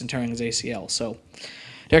Jameis Winston tearing his ACL. So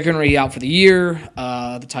Derrick Henry out for the year.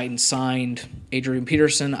 The Titans signed Adrian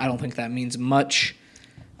Peterson. I don't think that means much.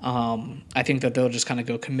 I think that they'll just kind of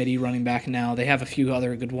go committee running back now. They have a few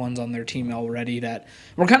other good ones on their team already that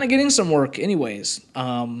were kind of getting some work anyways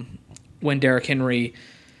when Derrick Henry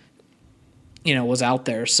was out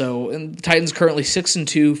there. So and the Titans currently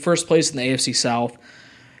 6-2, first place in the AFC South.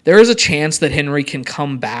 There is a chance that Henry can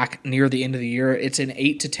come back near the end of the year. It's an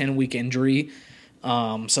 8 to 10 week injury,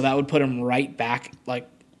 so that would put him right back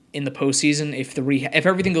in the postseason if if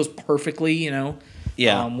everything goes perfectly,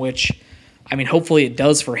 Yeah. Which, hopefully it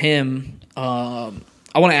does for him. I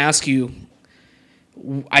want to ask you.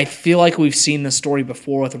 I feel like we've seen this story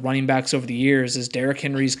before with the running backs over the years. Is Derrick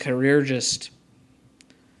Henry's career just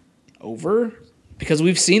over? Because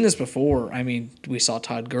we've seen this before. We saw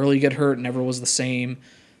Todd Gurley get hurt, never was the same.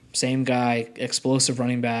 Same guy, explosive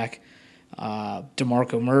running back.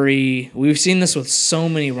 DeMarco Murray. We've seen this with so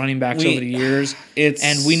many running backs over the years.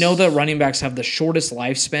 And we know that running backs have the shortest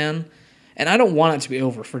lifespan. And I don't want it to be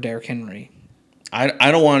over for Derrick Henry.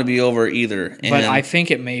 I don't want it to be over either. But I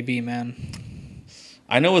think it may be, man.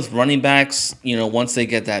 I know with running backs, once they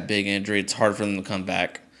get that big injury, it's hard for them to come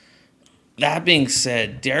back. That being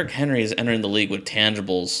said, Derrick Henry is entering the league with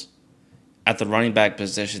tangibles at the running back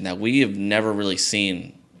position that we have never really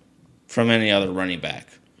seen from any other running back.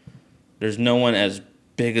 There's no one as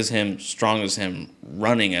big as him, strong as him,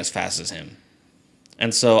 running as fast as him.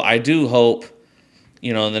 And so I do hope,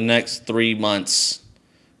 in the next 3 months,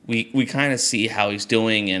 we kind of see how he's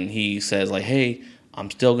doing, and he says, hey,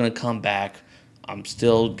 I'm still going to come back. I'm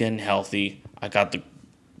still getting healthy. I got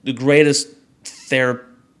the greatest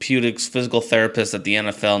therapeutics, physical therapist that the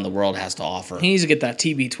NFL and the world has to offer. He needs to get that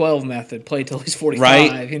TB12 method, play till he's 45,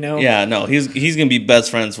 right? Yeah, no, he's going to be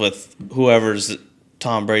best friends with whoever's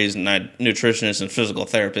Tom Brady's nutritionist and physical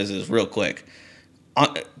therapist is real quick.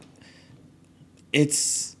 I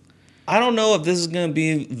don't know if this is going to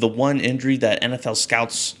be the one injury that NFL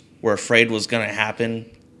scouts were afraid was going to happen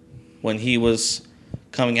when he was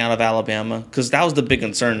coming out of Alabama, because that was the big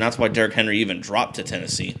concern. That's why Derrick Henry even dropped to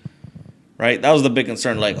Tennessee, right? That was the big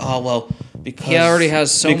concern. Because he already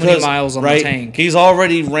has so many miles on the tank. He's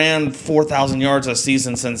already ran 4,000 yards a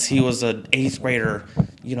season since he was an 8th grader.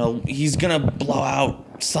 He's going to blow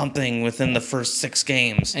out something within the first 6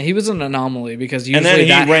 games. And he was an anomaly because usually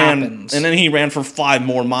happens. And then he ran for 5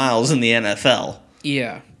 more miles in the NFL.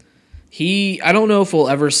 Yeah. I don't know if we'll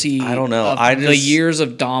ever see the years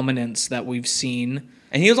of dominance that we've seen.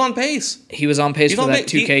 And he was on pace. He was on pace for that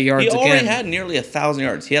 2K yards again. He already had nearly 1,000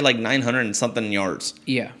 yards. He had 900 and something yards.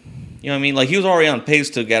 Yeah. You know what I mean? He was already on pace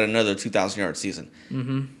to get another 2,000 yard season.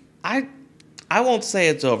 Mm-hmm. I I won't say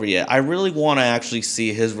it's over yet. I really want to actually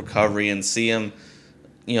see his recovery and see him,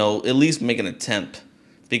 at least make an attempt.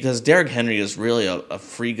 Because Derrick Henry is really a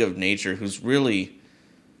freak of nature who's really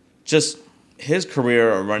just his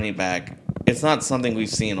career of running back. It's not something we've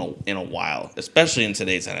seen in a while, especially in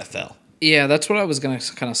today's NFL. Yeah, that's what I was going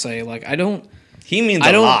to kind of say. Like, He means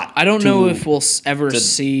a lot. I don't know if we'll ever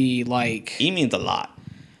see, like... He means a lot.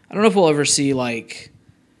 I don't know if we'll ever see, like,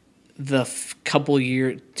 the couple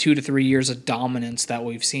 2 to 3 years of dominance that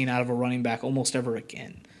we've seen out of a running back almost ever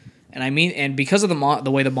again. And because of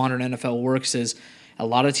the way the modern NFL works is a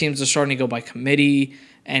lot of teams are starting to go by committee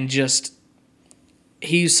and just...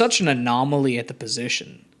 He's such an anomaly at the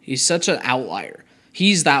position. He's such an outlier.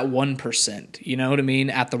 He's that 1%, you know what I mean,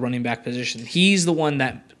 at the running back position. He's the one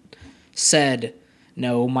that said,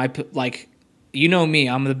 no, you know me,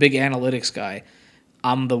 I'm the big analytics guy.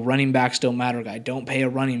 I'm the running backs don't matter guy. Don't pay a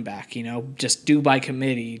running back, just do by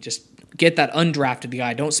committee. Just get that undrafted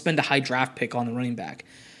guy. Don't spend a high draft pick on the running back.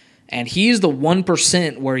 And he's the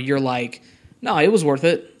 1% where you're like, no, it was worth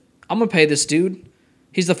it. I'm going to pay this dude.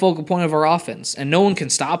 He's the focal point of our offense. And no one can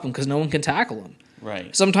stop him because no one can tackle him.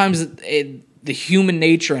 Right. Sometimes the human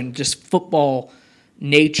nature and just football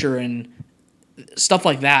nature and stuff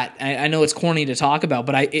like that, I know it's corny to talk about,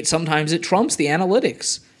 but sometimes it trumps the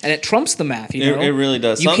analytics. And it trumps the math, It really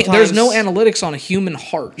does. There's no analytics on a human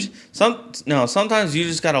heart. Sometimes you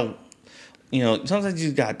just gotta, sometimes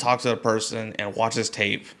you gotta talk to the person and watch his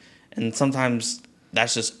tape, and sometimes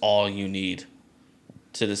that's just all you need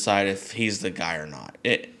to decide if he's the guy or not.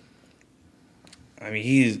 He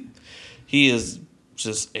is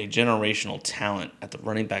just a generational talent at the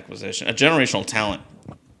running back position, a generational talent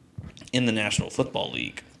in the National Football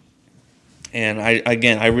League. And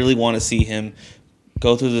I really want to see him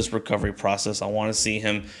go through this recovery process. I want to see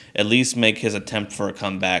him at least make his attempt for a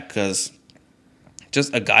comeback because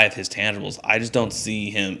just a guy of his tangibles, I just don't see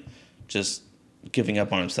him just giving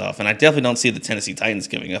up on himself. And I definitely don't see the Tennessee Titans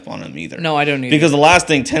giving up on him either. No, I don't either. Because the last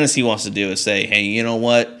thing Tennessee wants to do is say, hey, you know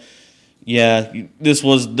what? Yeah, this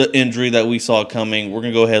was the injury that we saw coming. We're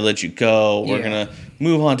going to go ahead and let you go. We're going to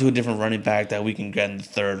move on to a different running back that we can get in the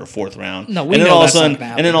 3rd or 4th round. No, we know that's not going to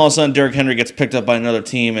happen. And then all of a sudden, Derrick Henry gets picked up by another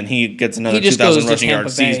team, and he gets another 2,000 rushing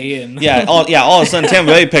yards. All of a sudden,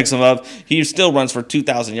 Tampa Bay picks him up. He still runs for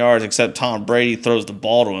 2,000 yards, except Tom Brady throws the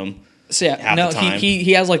ball to him. So half the time.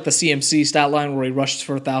 He has like the CMC stat line where he rushes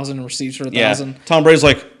for 1,000 and receives for 1,000. Yeah, Tom Brady's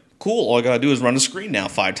like, cool, all I gotta do is run a screen now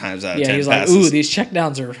 5 times out of 10 Yeah, he's passes. like, ooh, these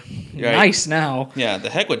checkdowns are nice now. Yeah, the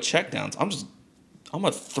heck with checkdowns. I'm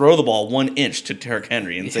gonna throw the ball 1 inch to Derrick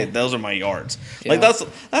Henry and say those are my yards. Yeah. Like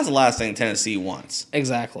that's the last thing Tennessee wants.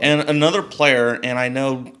 Exactly. And another player, and I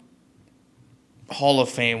know Hall of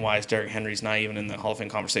Fame wise, Derrick Henry's not even in the Hall of Fame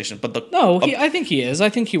conversation. But I think he is. I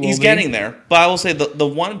think he will. He's getting there. But I will say the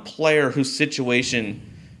one player whose situation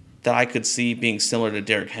that I could see being similar to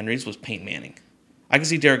Derrick Henry's was Peyton Manning. I can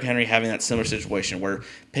see Derrick Henry having that similar situation where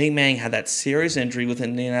Peyton Manning had that serious injury with the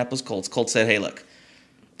Indianapolis Colts. Colts said, hey, look,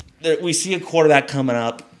 we see a quarterback coming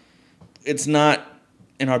up. It's not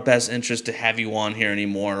in our best interest to have you on here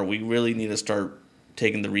anymore. We really need to start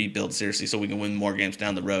taking the rebuild seriously so we can win more games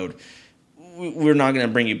down the road. We're not going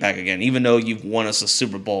to bring you back again, even though you've won us a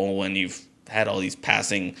Super Bowl and you've had all these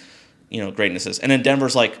passing, greatnesses. And then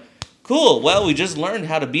Denver's like, cool, well, we just learned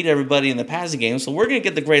how to beat everybody in the passing game, so we're going to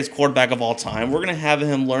get the greatest quarterback of all time. We're going to have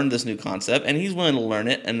him learn this new concept, and he's willing to learn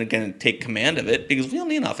it and, again, take command of it because we don't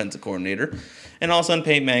need an offensive coordinator. And all of a sudden,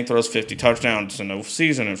 Peyton Manning throws 50 touchdowns in a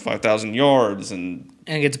season and 5,000 yards. And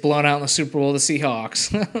gets blown out in the Super Bowl with the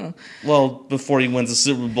Seahawks. Well, before he wins the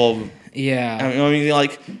Super Bowl. Yeah. I mean,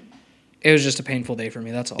 like... It was just a painful day for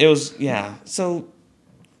me, that's all. It was, yeah. So,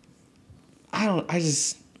 I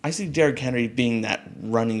see Derrick Henry being that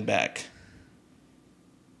running back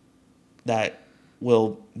that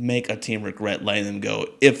will make a team regret letting them go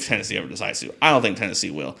if Tennessee ever decides to. I don't think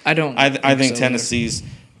Tennessee will. I think Tennessee's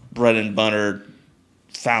bread and butter,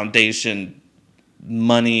 foundation,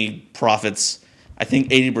 money, profits, I think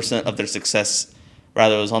 80% of their success,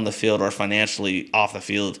 whether it was on the field or financially off the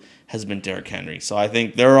field, has been Derrick Henry. So I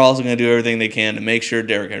think they're also going to do everything they can to make sure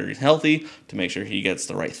Derrick Henry is healthy, to make sure he gets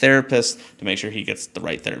the right therapist, to make sure he gets the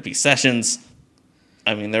right therapy sessions.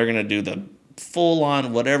 I mean, they're going to do the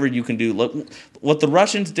full-on whatever you can do. Look, what the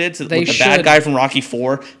Russians did with the bad guy from Rocky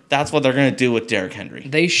IV, that's what they're going to do with Derrick Henry.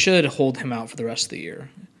 They should hold him out for the rest of the year.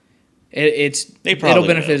 It'll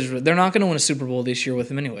benefit. They're not going to win a Super Bowl this year with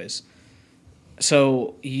him anyways.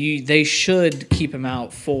 So they should keep him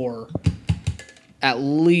out for at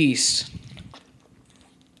least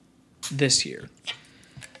this year.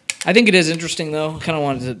 I think it is interesting, though. I kind of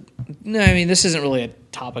wanted to. No, I mean, this isn't really a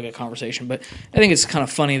topic of conversation, but I think it's kind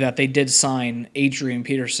of funny that they did sign Adrian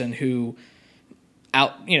Peterson, who,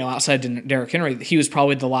 outside Derrick Henry, he was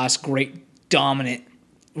probably the last great dominant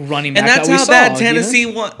running back. And that's that we how saw, bad Tennessee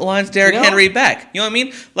wants Derrick Henry back. You know what I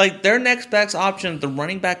mean? Like, their next best option at the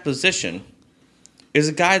running back position is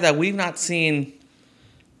a guy that we've not seen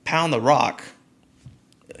pound the rock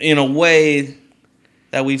in a way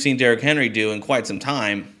that we've seen Derrick Henry do in quite some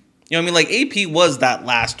time. You know what I mean? Like, AP was that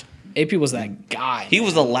last... AP was that guy. He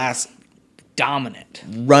was the last... dominant.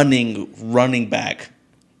 Running back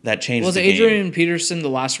that changed the game. Was Adrian Peterson the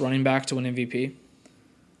last running back to win MVP?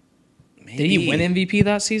 Maybe. Did he win MVP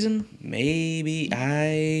that season? Maybe.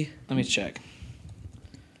 Let me check.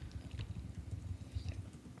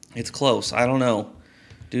 It's close. I don't know.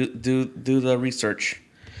 Do the research.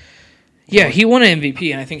 Yeah, he won an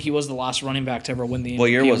MVP, and I think he was the last running back to ever win the MVP award.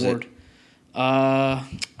 What year was it?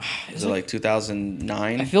 Is it like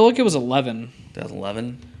 2009? I feel like it was 11.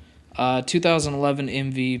 2011? 2011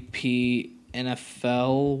 MVP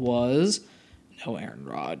NFL was no Aaron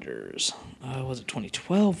Rodgers. Was it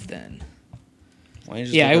 2012 then?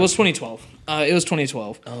 Yeah, it was 2012. It was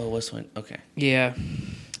 2012. Oh, it was 20. Okay. Yeah.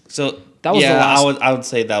 So that was the last. I would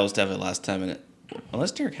say that was definitely the last time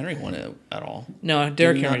unless Derrick Henry won it at all. No,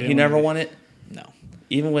 Derrick Henry. He never won it. No.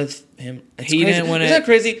 Even with him, he didn't win it. Isn't that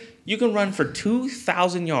crazy? You can run for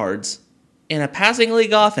 2,000 yards in a passing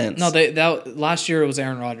league offense. No, that last year it was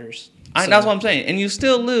Aaron Rodgers. That's what I'm saying, and you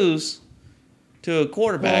still lose to a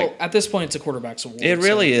quarterback. Well, at this point, it's a quarterback's award. It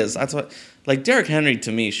really is. That's what. Like Derrick Henry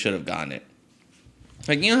to me should have gotten it.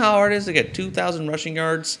 Like, you know how hard it is to get 2,000 rushing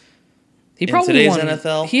yards. He probably in won. today's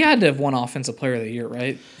NFL. He had to have won Offensive Player of the Year,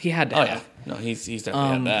 right? He had to. Oh have. yeah, no, he's definitely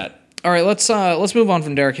had that. All right, let's move on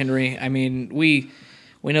from Derrick Henry. I mean, we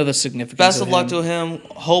know the significance. Best of luck to him.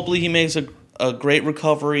 Hopefully, he makes a great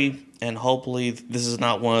recovery, and hopefully, this is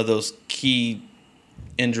not one of those key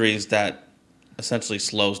injuries that essentially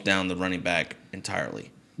slows down the running back entirely.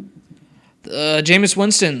 Jameis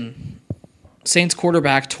Winston, Saints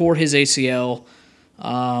quarterback, tore his ACL.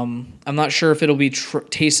 I'm not sure if it'll be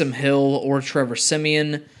Taysom Hill or Trevor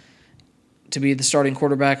Siemian to be the starting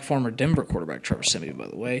quarterback, former Denver quarterback Trevor Siemian, by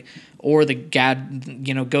the way, or the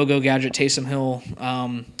go-go gadget Taysom Hill.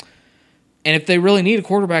 And if they really need a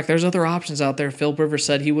quarterback, there's other options out there. Phil Rivers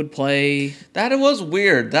said he would play. That was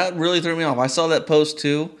weird. That really threw me off. I saw that post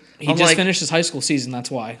too. He just finished his high school season, that's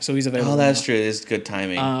why. So he's available. Oh, that's true. It's good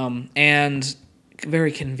timing. And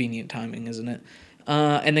very convenient timing, isn't it?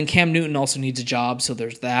 And then Cam Newton also needs a job, so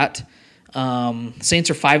there's that. Saints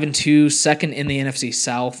are 5-2, second in the NFC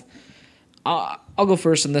South. I'll go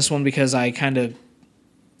first in this one because I'm not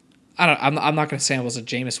going to say I was a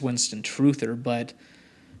Jameis Winston truther, but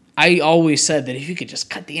I always said that if you could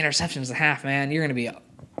just cut the interceptions in half, man, you're going to be a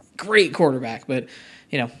great quarterback. But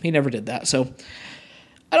he never did that. So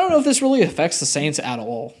I don't know if this really affects the Saints at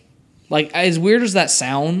all. Like, as weird as that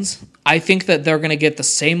sounds, I think that they're going to get the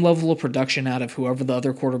same level of production out of whoever the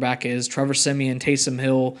other quarterback is, Trevor Siemian, Taysom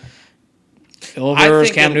Hill, Phil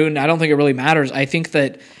Rivers, Cam Newton. I don't think it really matters. I think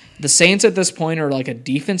that the Saints at this point are like a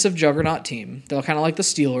defensive juggernaut team. They're kind of like the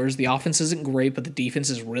Steelers. The offense isn't great, but the defense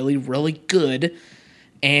is really, really good.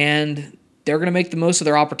 And they're going to make the most of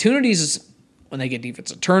their opportunities when they get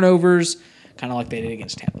defensive turnovers, kind of like they did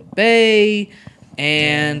against Tampa Bay.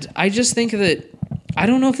 And I just think that I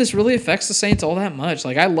don't know if this really affects the Saints all that much.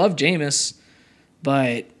 Like, I love Jameis,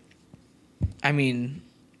 but, I mean,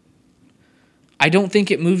 I don't think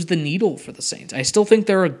it moves the needle for the Saints. I still think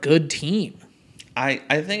they're a good team. I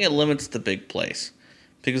think it limits the big plays.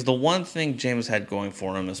 Because the one thing Jameis had going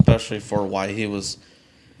for him, especially for why he was,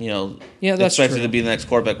 that's expected true. to be the next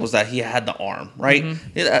quarterback, was that he had the arm, right?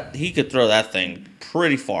 Mm-hmm. He could throw that thing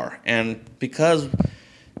pretty far. And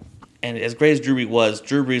as great as Drew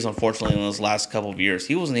Brees, unfortunately, in those last couple of years,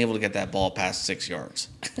 he wasn't able to get that ball past 6 yards.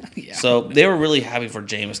 Yeah. So they were really happy for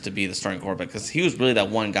Jameis to be the starting quarterback because he was really that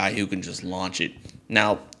one guy who can just launch it.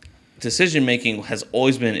 Now, decision-making has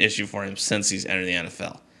always been an issue for him since he's entered the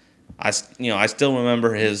NFL. I still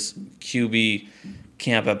remember his QB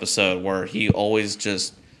camp episode where he always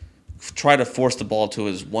just tried to force the ball to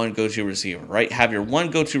his one go-to receiver, right? Have your one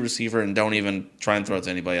go-to receiver and don't even try and throw it to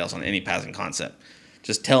anybody else on any passing concept.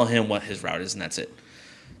 Just tell him what his route is, and that's it.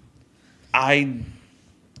 Jameis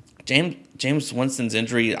Winston's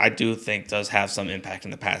injury, I do think, does have some impact in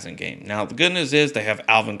the passing game. Now, the good news is they have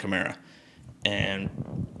Alvin Kamara, and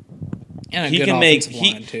he can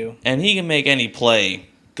make any play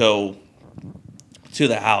go to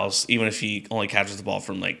the house, even if he only catches the ball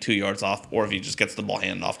from like 2 yards off, or if he just gets the ball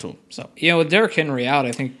handed off to him. So with Derrick Henry out,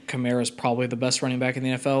 I think Kamara is probably the best running back in the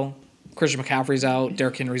NFL. Christian McCaffrey's out.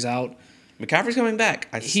 Derrick Henry's out. McCaffrey's coming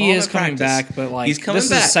back. He is coming back, but like this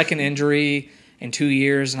is his second injury in 2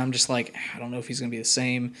 years, and I'm just like, I don't know if he's going to be the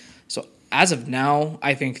same. So as of now,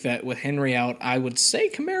 I think that with Henry out, I would say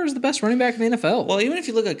Kamara's the best running back in the NFL. Well, even if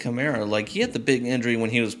you look at Kamara, like he had the big injury when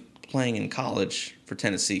he was playing in college for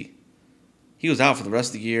Tennessee. He was out for the rest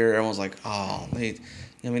of the year. Everyone was like,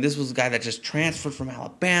 this was a guy that just transferred from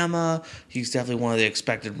Alabama. He's definitely one of the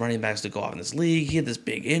expected running backs to go out in this league. He had this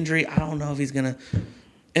big injury. I don't know if he's going to...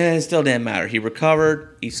 And it still didn't matter. He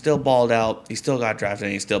recovered. He still balled out. He still got drafted,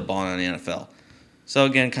 and he's still balling in the NFL. So,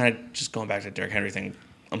 again, kind of just going back to the Derrick Henry thing,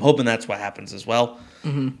 I'm hoping that's what happens as well.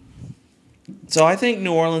 Mm-hmm. So, I think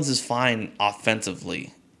New Orleans is fine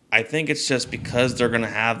offensively. I think it's just because they're going to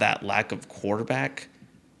have that lack of quarterback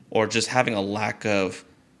or just having a lack of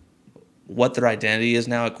what their identity is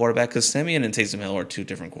now at quarterback, because Simeon and Taysom Hill are two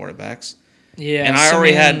different quarterbacks. Yeah, and I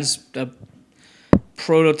already had a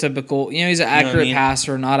prototypical, he's an accurate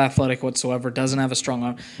passer, not athletic whatsoever, doesn't have a strong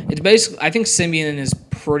arm. It's basically, I think Simeon is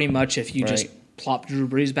pretty much if you just plop Drew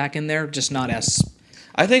Brees back in there, just not as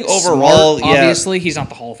I think overall, smart, obviously, he's not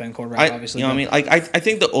the Hall of Fame quarterback, obviously. I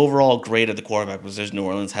think the overall grade of the quarterback position in New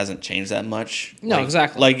Orleans hasn't changed that much. No,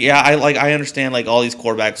 exactly. I understand all these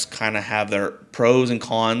quarterbacks kind of have their pros and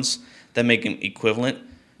cons that make them equivalent.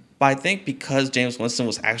 But I think because Jameis Winston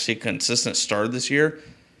was actually a consistent starter this year,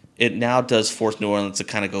 it now does force New Orleans to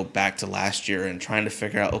kind of go back to last year and trying to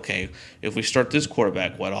figure out, okay, if we start this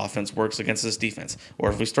quarterback, what offense works against this defense?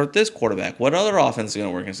 Or if we start this quarterback, what other offense is going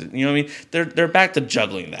to work against it? You know what I mean? They're back to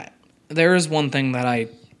juggling that. There is one thing that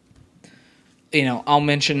I'll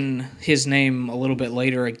mention his name a little bit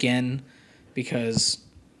later again because,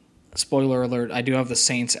 spoiler alert, I do have the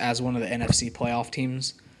Saints as one of the NFC playoff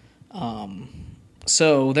teams.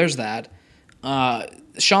 So there's that.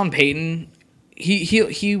 Sean Payton...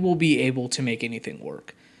 He will be able to make anything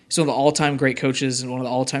work. He's one of the all-time great coaches and one of the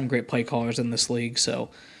all-time great play callers in this league. So,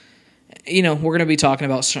 we're going to be talking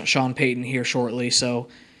about Sean Payton here shortly. So,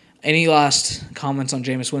 any last comments on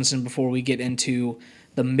Jameis Winston before we get into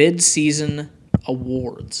the midseason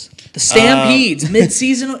awards? The Stampedes,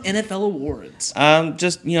 midseason NFL awards.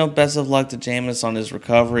 Just, best of luck to Jameis on his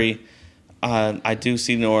recovery. I do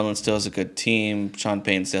see New Orleans still as a good team. Sean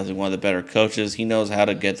Payton's definitely one of the better coaches. He knows how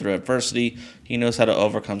to get through adversity. He knows how to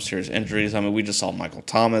overcome serious injuries. I mean, we just saw Michael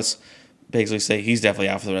Thomas basically say he's definitely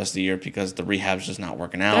out for the rest of the year because the rehab's just not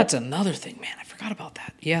working out. That's another thing, man. I forgot about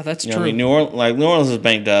that. Yeah, that's true. I mean, New Orleans is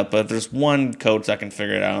banged up, but if there's one coach that can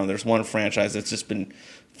figure it out, and there's one franchise that's just been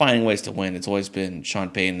finding ways to win, it's always been Sean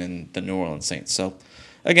Payton and the New Orleans Saints. So,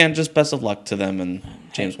 again, just best of luck to them and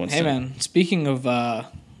James Winston. Hey, man, speaking of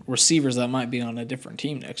receivers that might be on a different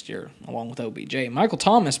team next year, along with OBJ, Michael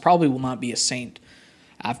Thomas probably will not be a Saint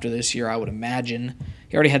after this year, I would imagine.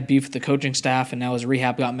 He already had beef with the coaching staff, and now his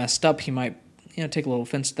rehab got messed up. He might, take a little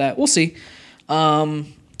offense to that. We'll see.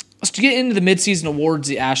 Let's get into the midseason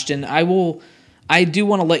awards, Ashton. I do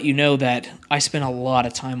want to let you know that I spent a lot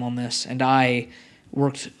of time on this, and I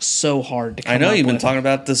worked so hard to come I know up you've been with. talking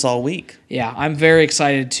about this all week. Yeah, I'm very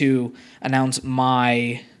excited to announce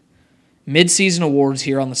my midseason awards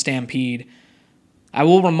here on the Stampede. I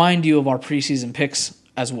will remind you of our preseason picks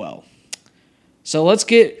as well. So let's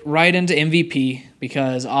get right into MVP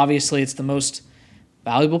because obviously it's the most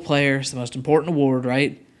valuable player, it's the most important award,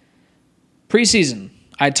 right? Preseason,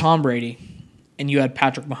 I had Tom Brady, and you had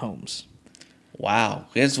Patrick Mahomes. Wow.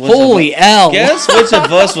 Holy L. Guess which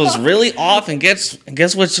of us was really off and guess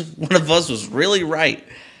which one of us was really right.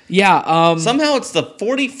 Yeah. Somehow it's the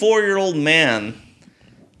 44-year-old man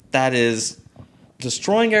that is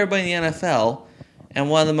destroying everybody in the NFL and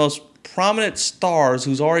one of the most prominent stars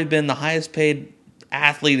who's already been the highest paid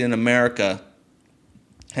athlete in America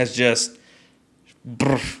has just...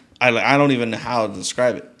 I don't even know how to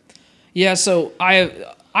describe it. Yeah, so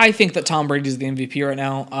I think that Tom Brady is the MVP right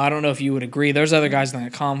now. I don't know if you would agree. There's other guys in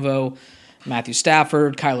that convo. Matthew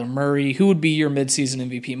Stafford, Kyler Murray. Who would be your midseason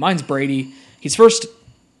MVP? Mine's Brady. He's first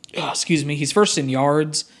in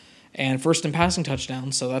yards and first in passing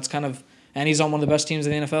touchdowns. So that's kind of, and he's on one of the best teams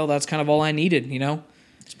in the NFL. That's kind of all I needed,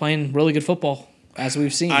 He's playing really good football, as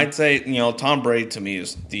we've seen. I'd say, Tom Brady to me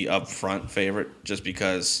is the upfront favorite just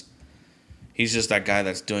because he's just that guy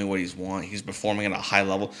that's doing what he's want. He's performing at a high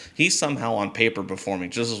level. He's somehow on paper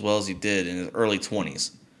performing just as well as he did in his early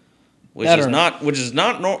 20s, which is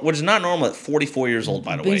not normal at 44 years old.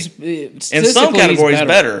 By the way, in some categories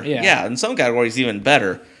better. Yeah, in some categories even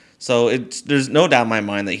better. So there's no doubt in my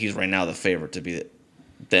mind that he's right now the favorite to be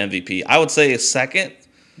the MVP. I would say second.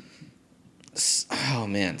 Oh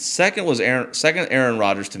man, second Aaron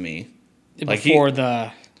Rodgers to me. Before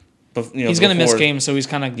the But, he's going to miss games, so he's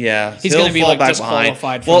kind of he's going to be like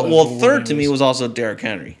disqualified. Well, third to me was also Derrick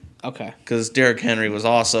Henry. Okay, because Derrick Henry was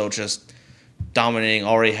also just dominating.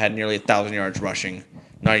 Already had nearly 1,000 yards rushing,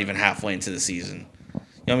 not even halfway into the season. You know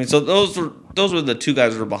what I mean? So those were the two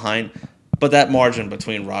guys that were behind, but that margin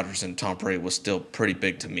between Rodgers and Tom Brady was still pretty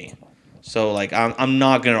big to me. So, like, I'm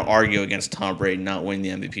not going to argue against Tom Brady not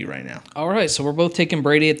winning the MVP right now. All right, so we're both taking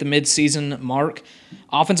Brady at the midseason mark.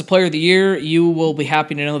 Offensive Player of the Year, you will be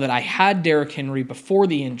happy to know that I had Derrick Henry before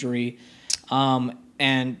the injury,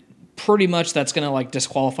 and pretty much that's going to, like,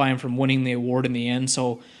 disqualify him from winning the award in the end.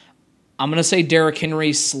 So I'm going to say Derrick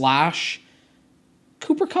Henry /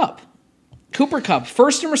 Cooper Kupp. Cooper Kupp,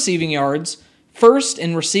 first in receiving yards, first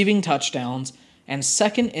in receiving touchdowns, and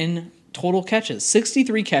second in total catches.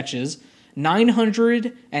 63 catches,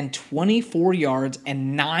 924 yards,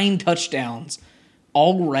 and 9 touchdowns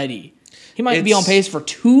already. He might be on pace for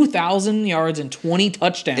 2,000 yards and 20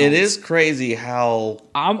 touchdowns. It is crazy how...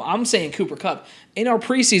 I'm saying Cooper Kupp. In our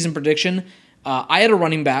preseason prediction, I had a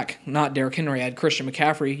running back, not Derrick Henry. I had Christian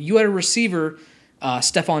McCaffrey. You had a receiver,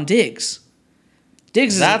 Stephon Diggs.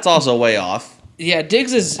 That's also way off. Yeah,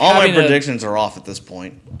 Diggs is... All my predictions are off at this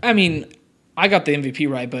point. I mean, I got the MVP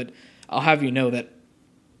right, but I'll have you know that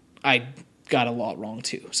I got a lot wrong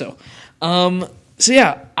too. So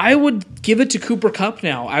yeah, I would give it to Cooper Kupp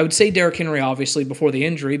now. I would say Derrick Henry, obviously, before the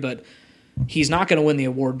injury, but he's not going to win the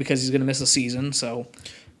award because he's going to miss a season. So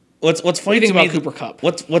what's funny to me about Cooper Kupp?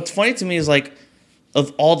 What's funny to me is, like,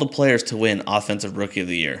 of all the players to win Offensive Rookie of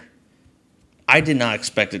the Year, I did not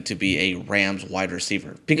expect it to be a Rams wide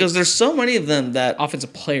receiver because there's so many of them that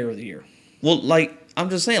Offensive Player of the Year. Well, like,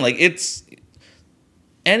 I'm just saying, like, it's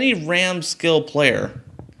any Rams skill player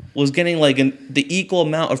was getting, like, the equal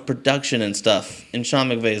amount of production and stuff in Sean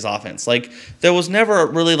McVay's offense. Like, there was never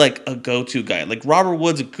really, like, a go-to guy. Like, Robert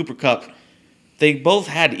Woods and Cooper Kupp, they both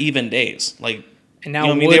had even days. Like, and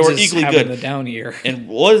now Woods they were equally having good. A down year. And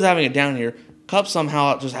Woods is having a down year. Kupp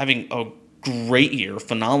somehow just having a great year,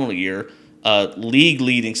 phenomenal year,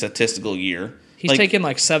 league-leading statistical year. He's taken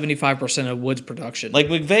like 75% of Woods' production. Like,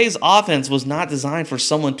 McVay's offense was not designed for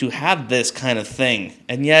someone to have this kind of thing,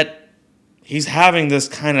 and yet he's having this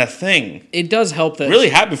kind of thing. It does help that... Really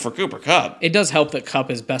happy for Cooper Kupp. It does help that Kupp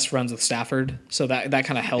is best friends with Stafford, so that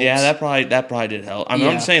kind of helps. Yeah, that probably did help. I mean,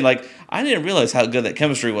 I'm just saying, like, I didn't realize how good that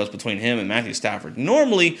chemistry was between him and Matthew Stafford.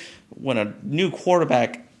 Normally, when a new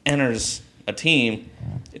quarterback enters a team,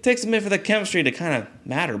 it takes a minute for the chemistry to kind of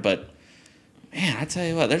matter, but, man, I tell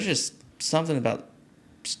you what, there's just something about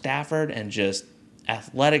Stafford and just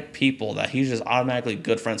athletic people that he's just automatically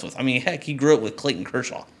good friends with. I mean, heck, he grew up with Clayton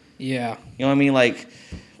Kershaw. Yeah. You know what I mean? Like,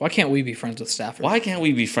 why can't we be friends with Stafford? Why can't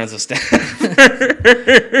we be friends with Stafford?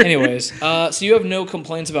 Anyways, so you have no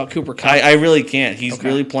complaints about Cooper Kupp? I really can't. He's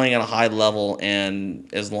really playing at a high level, and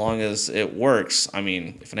as long as it works, I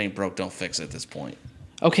mean, if it ain't broke, don't fix it at this point.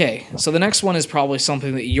 Okay, so the next one is probably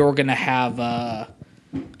something that you're going to have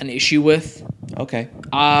an issue with. Okay.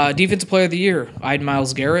 Defensive Player of the Year. I had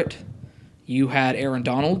Myles Garrett. You had Aaron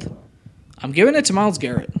Donald. I'm giving it to Myles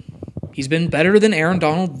Garrett. He's been better than Aaron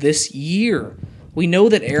Donald this year. We know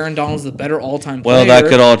that Aaron Donald's the better all-time player. Well, that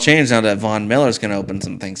could all change now that Von Miller's going to open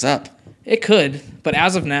some things up. It could, but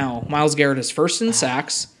as of now, Myles Garrett is first in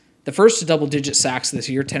sacks, the first to double-digit sacks this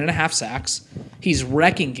year, 10.5 sacks. He's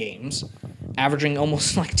wrecking games, averaging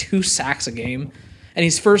almost like 2 sacks a game. And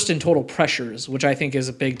he's first in total pressures, which I think is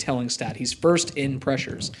a big telling stat. He's first in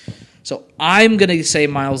pressures. So I'm going to say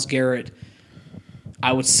Myles Garrett.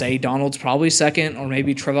 I would say Donald's probably second, or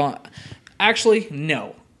maybe Trevon. Actually,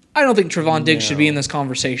 no. I don't think Trevon Diggs should be in this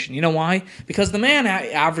conversation. You know why? Because the man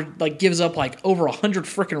gives up like over 100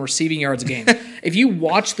 freaking receiving yards a game. If you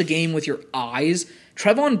watch the game with your eyes,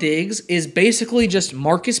 Trevon Diggs is basically just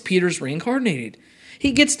Marcus Peters reincarnated.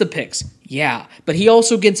 He gets the picks, yeah, but he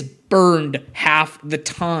also gets burned half the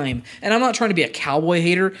time. And I'm not trying to be a Cowboy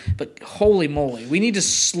hater, but holy moly, we need to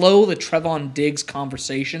slow the Trevon Diggs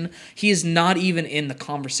conversation. He is not even in the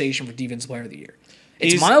conversation for Defensive Player of the Year.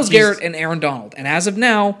 It's Myles Garrett and Aaron Donald. And as of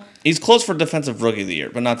now... He's close for Defensive Rookie of the Year,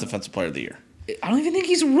 but not Defensive Player of the Year. I don't even think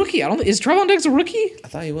he's a rookie. Is Trevon Diggs a rookie? I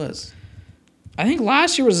thought he was. I think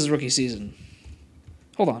last year was his rookie season.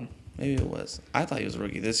 Hold on. Maybe it was. I thought he was a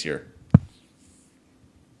rookie this year.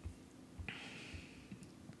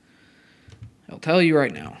 I'll tell you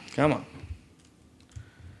right now. Come on.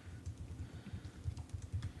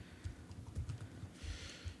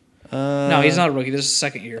 No, he's not a rookie. This is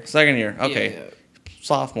second year. Second year. Okay. Yeah.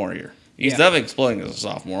 Sophomore year. He's definitely exploding as a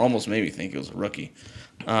sophomore. Almost made me think he was a rookie.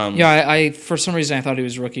 I for some reason I thought he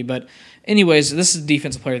was a rookie. But anyways, this is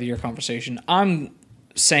Defensive Player of the Year conversation. I'm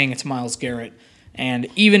saying it's Myles Garrett. And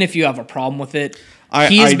even if you have a problem with it,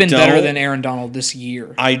 He's been better than Aaron Donald this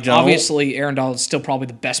year. I don't. Obviously, Aaron Donald's still probably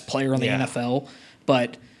the best player in the NFL,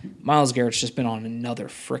 but Myles Garrett's just been on another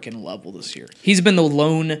freaking level this year. He's been the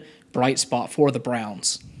lone bright spot for the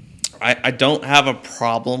Browns. I don't have a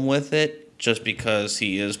problem with it just because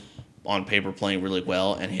he is on paper playing really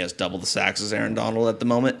well and he has double the sacks as Aaron Donald at the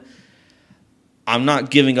moment. I'm not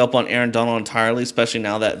giving up on Aaron Donald entirely, especially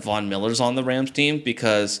now that Von Miller's on the Rams team,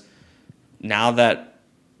 because now that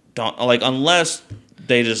unless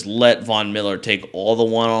they just let Von Miller take all the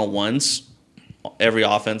one-on-ones every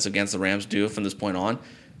offense against the Rams do from this point on,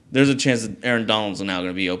 there's a chance that Aaron Donald's now going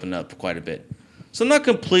to be opened up quite a bit. So I'm not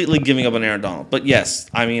completely giving up on Aaron Donald. But yes,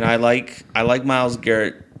 I mean, I like Myles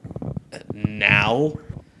Garrett now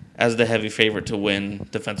as the heavy favorite to win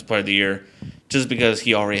Defensive Player of the Year just because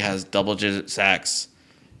he already has double-digit sacks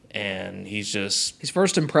and he's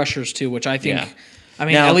first in pressures too, which I think yeah. I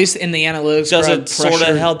mean, now, at least in the analytics, does it sort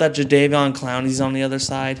of help that Jadeveon Clowney's on the other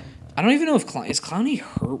side? I don't even know if is Clowney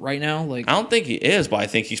hurt right now. I don't think he is, but I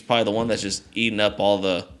think he's probably the one that's just eating up all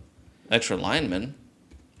the extra linemen.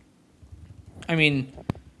 I mean,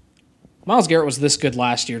 Myles Garrett was this good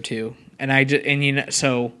last year too,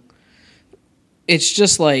 so it's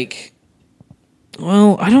just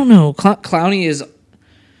well, I don't know. Clowney is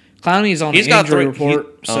on the injury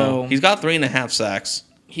report, so he's got 3.5 sacks.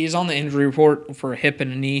 He's on the injury report for a hip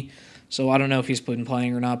and a knee, so I don't know if he's been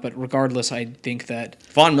playing or not. But regardless, I think that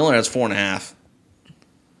Von Miller has 4.5.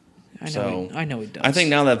 I know he does. I think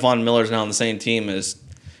now that Von Miller's now on the same team as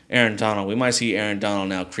Aaron Donald, we might see Aaron Donald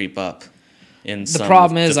now creep up in some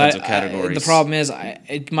defensive categories. The problem is,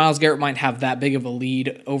 Myles Garrett might have that big of a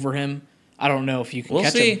lead over him. I don't know if you can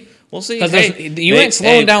catch him. We'll see. Because you ain't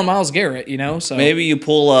slowing down Myles Garrett, So maybe you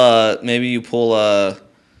pull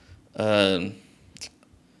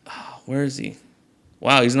where is he?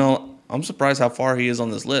 Wow, I'm surprised how far he is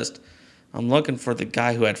on this list. I'm looking for the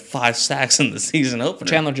guy who had 5 sacks in the season opener.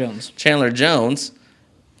 Chandler Jones.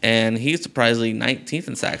 And he's surprisingly 19th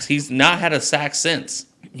in sacks. He's not had a sack since.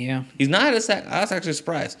 Yeah. He's not had a sack. I was actually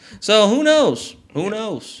surprised. So who knows? Who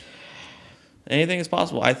knows? Anything is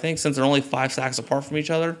possible. I think since they're only 5 sacks apart from each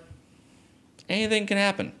other, anything can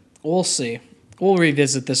happen. We'll see. We'll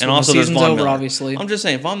revisit this when the season's over, Miller. Obviously. I'm just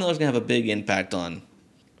saying, Von Miller's going to have a big impact on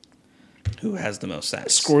who has the most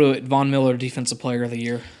sacks. Screw it. Von Miller, Defensive Player of the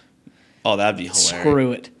Year. Oh, that'd be hilarious.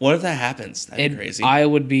 Screw it. What if that happens? That'd be crazy. I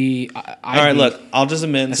would be... All right, look. I'll just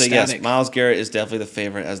admit and say ecstatic. yes. Myles Garrett is definitely the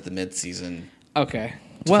favorite as the midseason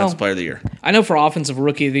Defensive Player of the Year. I know for Offensive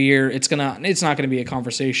Rookie of the Year, it's not going to be a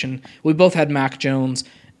conversation. We both had Mac Jones.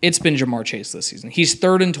 It's been Jamar Chase this season. He's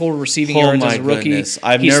third in total receiving yards as a rookie. Goodness.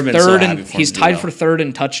 I've never been so happy for him. He's tied for third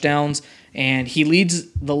in touchdowns, and he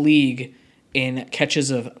leads the league in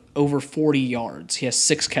catches of over 40 yards. He has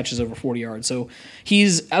 6 catches over 40 yards. So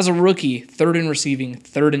he's, as a rookie, third in receiving,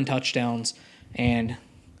 third in touchdowns. And,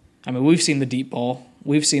 I mean, we've seen the deep ball.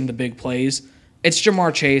 We've seen the big plays. It's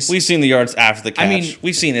Jamar Chase. We've seen the yards after the catch.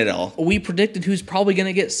 We've seen it all. We predicted who's probably going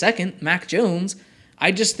to get second, Mac Jones.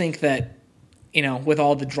 I just think that, with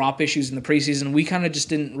all the drop issues in the preseason, we kind of just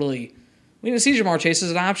didn't really... We didn't see Jamar Chase as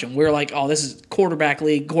an option. We were like, oh, this is quarterback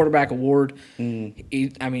league, quarterback award.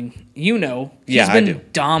 He's been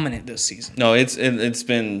dominant this season. No, it's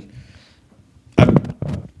been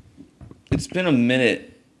a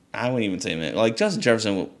minute. I wouldn't even say a minute. Like Justin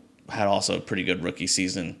Jefferson had also a pretty good rookie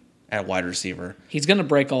season at wide receiver. He's gonna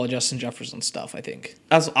break all of Justin Jefferson's stuff, I think.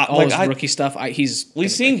 His rookie stuff.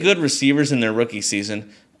 We've seen good receivers in their rookie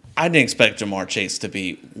season. I didn't expect Jamar Chase to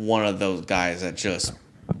be one of those guys that just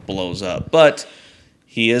blows up. But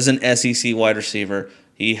he is an SEC wide receiver.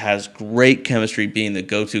 He has great chemistry being the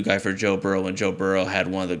go-to guy for Joe Burrow, and Joe Burrow had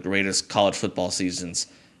one of the greatest college football seasons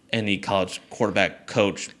any college quarterback,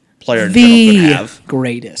 coach, player in general could have. The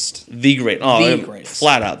greatest.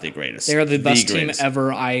 Flat out the greatest. They're the best team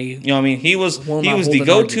ever. He was the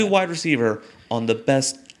go-to wide receiver on the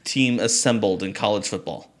best team assembled in college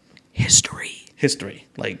football. History.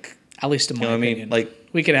 At least in my opinion.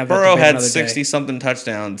 We could have Burrow had 60-something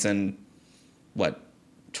touchdowns, and at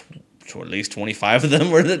least 25 of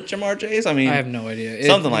them were the Jamar Chase. I have no idea.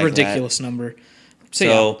 Something like ridiculous that. Number.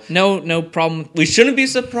 So no problem. We shouldn't be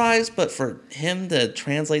surprised, but for him to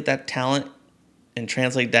translate that talent and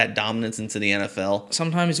translate that dominance into the NFL.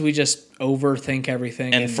 Sometimes we just overthink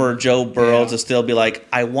everything. And for Joe Burrow to still be like,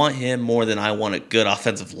 I want him more than I want a good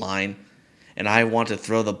offensive line, and I want to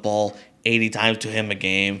throw the ball 80 times to him a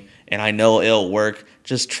game, and I know it'll work.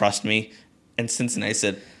 Just trust me. And Cincinnati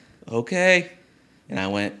said, okay. And I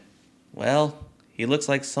went, well, he looks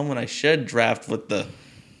like someone I should draft with the,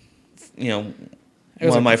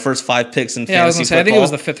 one of my first 5 picks in fantasy I was going to say, football. I think it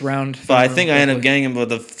was the 5th round. But I think I ended up getting him with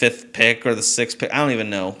the 5th pick or the 6th pick. I don't even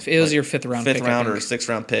know. It was your 5th round pick. 5th round or 6th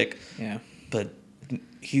round pick. Yeah. But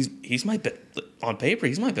he's my on paper,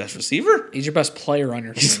 he's my best receiver. He's your best player on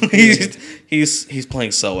your team. he's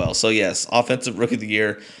playing so well. So, yes, offensive rookie of the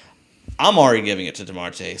year. I'm already giving it to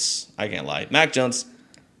Jamar Chase. I can't lie. Mac Jones,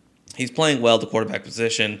 he's playing well at the quarterback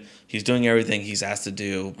position. He's doing everything he's asked to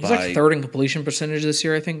do. He's like 3rd in completion percentage this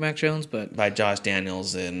year, I think, Mac Jones. But by Josh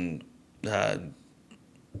Daniels and Bill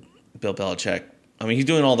Belichick. I mean, he's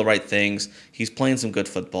doing all the right things. He's playing some good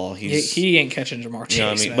football. He ain't catching Jamar Chase. You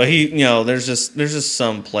know what I mean? But there's just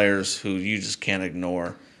some players who you just can't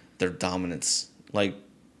ignore their dominance. Like,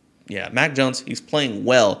 yeah, Mac Jones, he's playing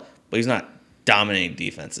well, but he's not dominating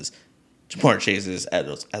defenses. Jamar Chase is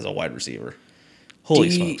as a wide receiver.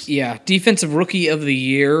 Holy smokes. Yeah, defensive rookie of the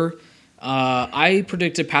year. I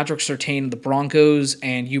predicted Patrick Surtain of the Broncos,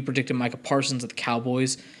 and you predicted Micah Parsons of the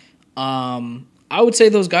Cowboys. I would say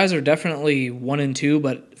those guys are definitely 1 and 2,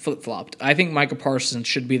 but flip-flopped. I think Micah Parsons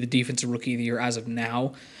should be the defensive rookie of the year as of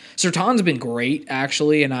now. Surtain's been great,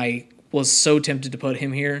 actually, and I was so tempted to put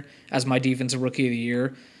him here as my defensive rookie of the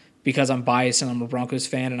year because I'm biased and I'm a Broncos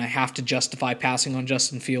fan, and I have to justify passing on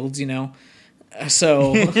Justin Fields, you know?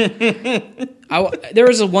 So there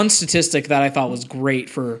was one statistic that I thought was great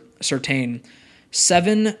for Surtain.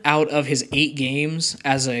 7 out of his 8 games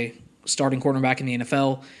as a starting quarterback in the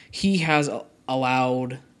NFL, he has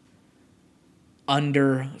allowed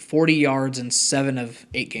under 40 yards in 7 of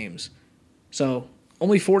 8 games. So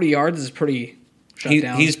only 40 yards is pretty shut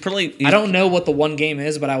down. I don't know what the one game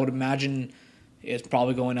is, but I would imagine it's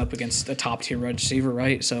probably going up against a top-tier receiver,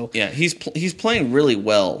 right? So yeah, he's playing really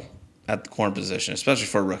well at the corner position, especially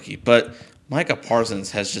for a rookie. But Micah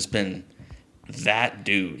Parsons has just been that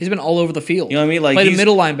dude. He's been all over the field. You know what I mean? Like played a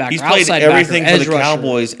middle linebacker, he's played outside everything backer, for the edge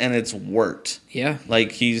Cowboys, and it's worked. Yeah.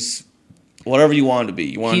 Like he's whatever you want him to be.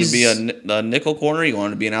 You want him to be a nickel corner. You want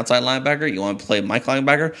him to be an outside linebacker. You want to play Mike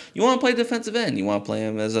linebacker. You want to play defensive end. You want to play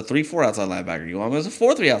him as a 3-4 outside linebacker. You want him as a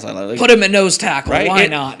 4-3 outside linebacker. Put him at nose tackle. Right? Why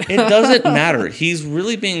not? It doesn't matter. He's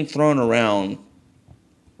really being thrown around,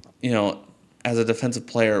 as a defensive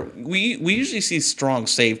player. We usually see strong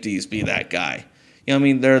safeties be that guy. You know what I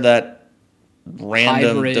mean? They're that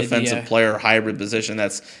random hybrid, defensive player hybrid position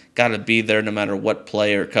that's got to be there no matter what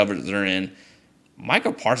play or coverage they're in.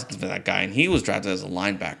 Michael Parsons has been that guy, and he was drafted as a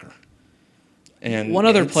linebacker. And one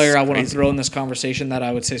other player I want to throw in this conversation that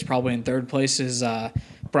I would say is probably in 3rd place is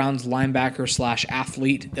Browns linebacker /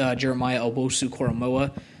 athlete Jeremiah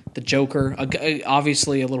Owusu-Koramoah, the Joker.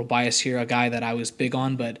 Obviously, a little bias here, a guy that I was big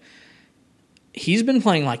on, but he's been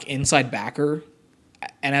playing like inside backer,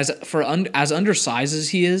 and as undersized as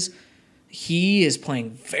he is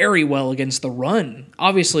playing very well against the run.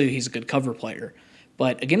 Obviously, he's a good cover player,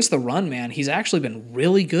 but against the run, man, he's actually been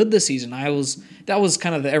really good this season. That was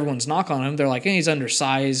kind of everyone's knock on him. They're like, hey, he's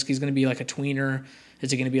undersized. He's going to be like a tweener. Is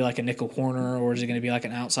he going to be like a nickel corner, or is he going to be like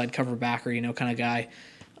an outside cover backer, kind of guy?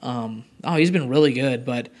 He's been really good.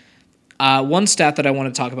 But one stat that I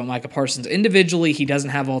want to talk about Micah Parsons, individually, he doesn't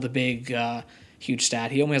have all the big, huge stat.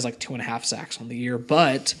 He only has like 2.5 sacks on the year.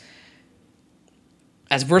 But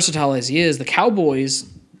as versatile as he is, the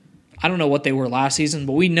Cowboys, I don't know what they were last season,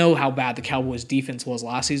 but we know how bad the Cowboys' defense was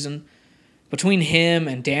last season. Between him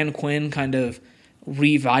and Dan Quinn kind of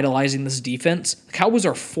revitalizing this defense, the Cowboys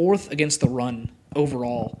are 4th against the run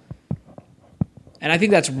overall. And I think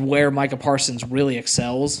that's where Micah Parsons really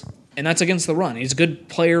excels, and that's against the run. He's a good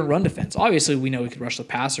player in run defense. Obviously, we know he could rush the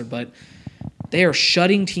passer, but they are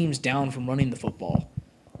shutting teams down from running the football.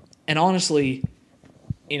 And honestly,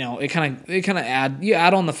 it kind of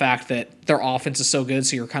add on the fact that their offense is so good,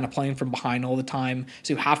 so you're kind of playing from behind all the time,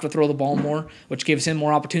 so you have to throw the ball more, which gives him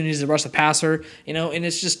more opportunities to rush the passer, and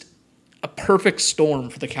it's just a perfect storm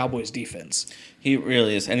for the Cowboys defense. He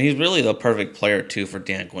really is, and he's really the perfect player too for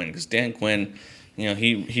Dan Quinn, because Dan Quinn,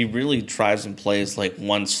 he really tries and plays like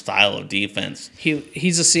one style of defense.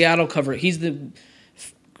 He's a Seattle cover.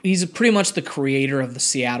 He's pretty much the creator of the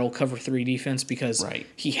Seattle cover 3 defense because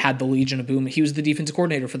he had the Legion of Boom. He was the defensive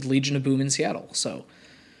coordinator for the Legion of Boom in Seattle. So,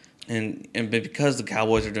 and because the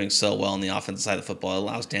Cowboys are doing so well on the offensive side of football, it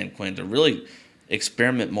allows Dan Quinn to really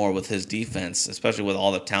experiment more with his defense, especially with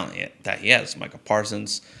all the talent that he has. Micah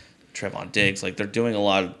Parsons, Trevon Diggs, they're doing a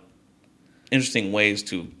lot of interesting ways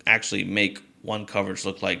to actually make one coverage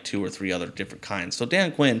look like 2 or 3 other different kinds. So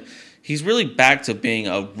Dan Quinn, he's really back to being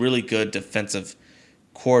a really good defensive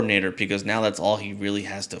coordinator because now that's all he really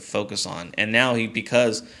has to focus on. And now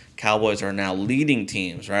because Cowboys are now leading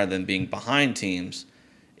teams rather than being behind teams,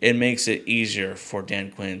 it makes it easier for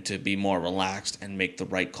Dan Quinn to be more relaxed and make the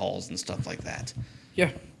right calls and stuff like that.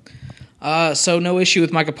 Yeah. So no issue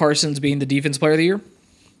with Micah Parsons being the defense player of the year?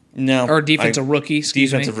 No. Or defensive rookie,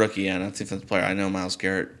 excuse defensive me. rookie, yeah, not defensive player. I know Myles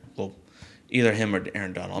Garrett. Well, either him or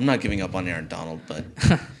Aaron Donald. I'm not giving up on Aaron Donald, but...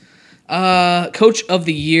 Coach of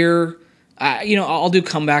the year, I'll do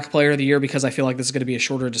comeback player of the year because I feel like this is going to be a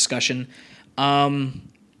shorter discussion.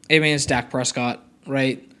 It's Dak Prescott,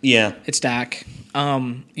 right? Yeah. It's Dak.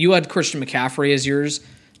 You had Christian McCaffrey as yours.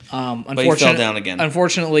 But he fell down again.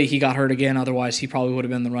 Unfortunately, he got hurt again. Otherwise, he probably would have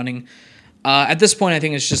been in the running. At this point, I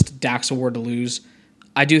think it's just Dak's award to lose.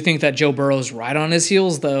 I do think that Joe Burrow's right on his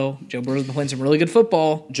heels, though. Joe Burrow's been playing some really good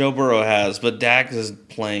football. Joe Burrow has, but Dak is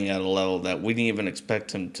playing at a level that we didn't even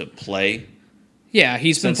expect him to play. Yeah,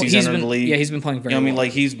 he's been playing very well.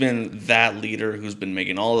 Like he's been that leader who's been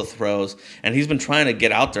making all the throws, and he's been trying to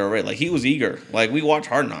get out there already. Like he was eager. Like we watch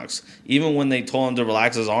Hard Knocks, even when they told him to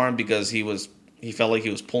relax his arm because he felt like he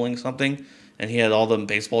was pulling something, and he had all the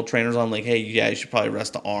baseball trainers on. Like, hey, yeah, you should probably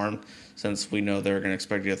rest the arm since we know they're going to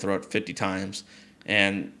expect you to throw it 50 times.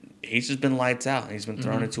 And he's just been lights out. He's been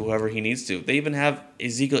throwing it to whoever he needs to. They even have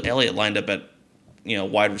Ezekiel Elliott lined up at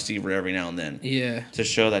wide receiver every now and then. Yeah, to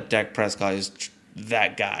show that Dak Prescott is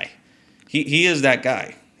that guy. He is that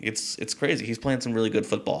guy. It's crazy. He's playing some really good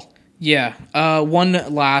football. Yeah. One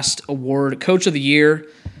last award, Coach of the Year.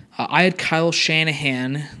 I had Kyle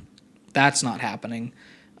Shanahan. That's not happening.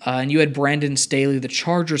 And you had Brandon Staley, the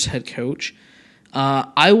Chargers head coach.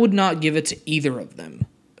 I would not give it to either of them.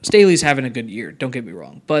 Staley's having a good year, don't get me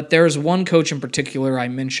wrong. But there's one coach in particular I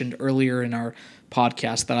mentioned earlier in our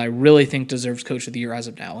podcast that I really think deserves Coach of the Year as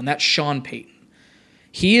of now, and that's Sean Payton.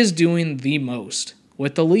 He is doing the most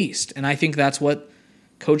with the least, and I think that's what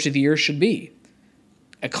Coach of the Year should be.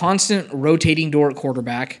 A constant rotating door at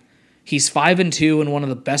quarterback. He's 5-2 in one of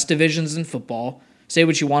the best divisions in football. Say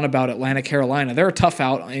what you want about Atlanta, Carolina. They're a tough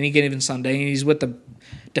out on any given Sunday, and he's with the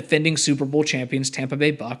defending Super Bowl champions, Tampa Bay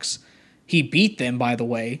Bucks. He beat them, by the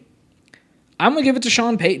way. I'm going to give it to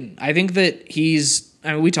Sean Payton. I think that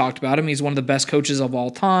we talked about him. He's one of the best coaches of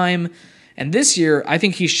all time. And this year, I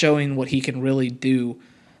think he's showing what he can really do.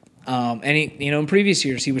 In previous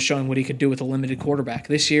years, he was showing what he could do with a limited quarterback.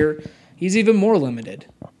 This year, he's even more limited.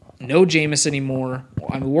 No Jameis anymore.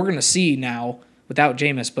 We're going to see now without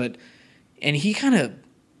Jameis, and he kind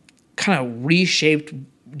of reshaped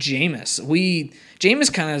Jameis.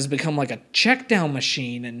 Jameis kind of has become like a check down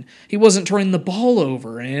machine, and he wasn't turning the ball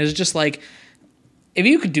over. And it was just like, if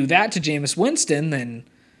you could do that to Jameis Winston, then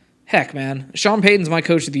heck, man, Sean Payton's my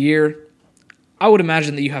Coach of the Year. I would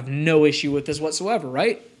imagine that you have no issue with this whatsoever,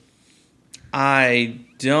 right? I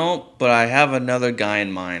don't, but I have another guy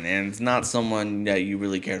in mind, and it's not someone that you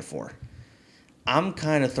really care for. I'm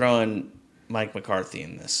kind of throwing Mike McCarthy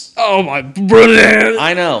in this. Oh, my brother!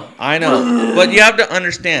 I know. But you have to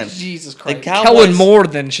understand. Jesus Christ. The Cowboys, Kellen Moore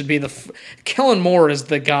then should be Kellen Moore is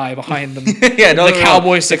the guy behind them. The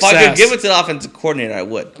Cowboys' success. If I could give it to the offensive coordinator, I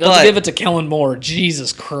would. Let's give it to Kellen Moore.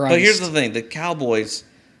 Jesus Christ. But here's the thing. The Cowboys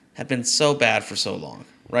have been so bad for so long,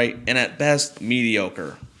 right? And at best,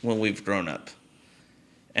 mediocre when we've grown up.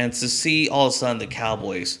 And to see all of a sudden the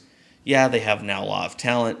Cowboys, yeah, they have now a lot of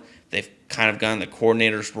talent. They've kind of gotten the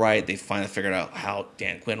coordinators right. They finally figured out how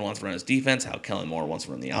Dan Quinn wants to run his defense, how Kellen Moore wants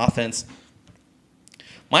to run the offense.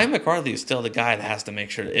 Mike McCarthy is still the guy that has to make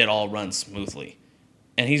sure that it all runs smoothly.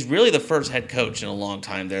 And he's really the first head coach in a long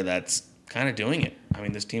time there that's kind of doing it. I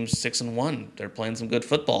mean, this team's 6-1. They're playing some good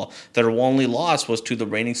football. Their only loss was to the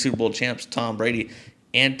reigning Super Bowl champs, Tom Brady,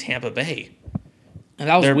 and Tampa Bay. And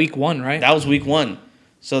that was week 1, right? That was week 1.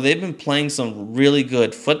 So they've been playing some really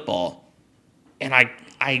good football. And I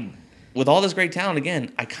with all this great talent,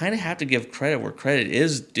 again, I kind of have to give credit where credit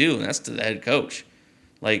is due, and that's to the head coach.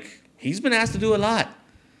 Like, he's been asked to do a lot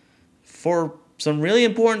for some really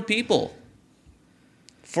important people,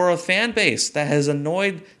 for a fan base that has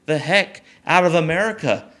annoyed the heck out of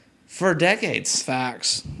America for decades.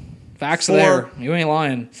 Facts there. You ain't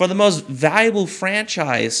lying. For the most valuable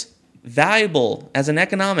franchise, valuable as an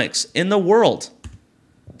economics in the world.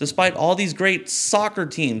 Despite all these great soccer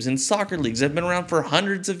teams and soccer leagues that have been around for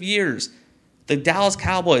hundreds of years, the Dallas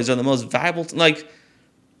Cowboys are the most valuable.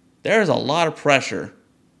 There is a lot of pressure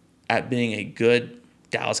at being a good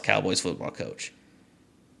Dallas Cowboys football coach.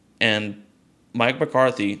 And Mike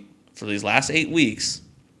McCarthy, for these last 8 weeks,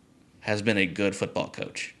 has been a good football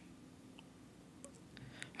coach.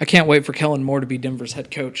 I can't wait for Kellen Moore to be Denver's head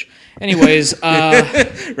coach. Anyways.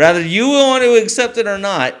 Rather you want to accept it or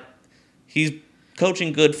not, he's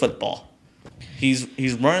coaching good football. He's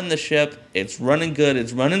running the ship. It's running good.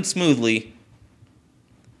 It's running smoothly.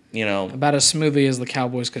 About as smoothly as the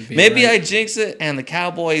Cowboys could be. Maybe right? I jinx it and the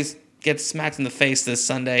Cowboys get smacked in the face this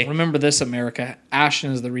Sunday. Remember this, America.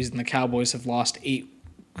 Ashton is the reason the Cowboys have lost 8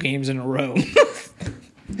 games in a row.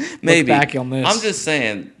 Maybe. Look back on this. I'm just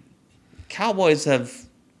saying, Cowboys have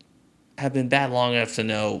been bad long enough to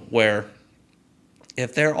know where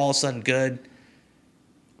if they're all of a sudden good,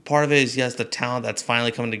 part of it is, yes, the talent that's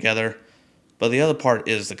finally coming together, but the other part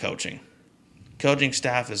is the coaching. Coaching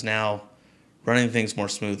staff is now running things more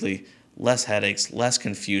smoothly, less headaches, less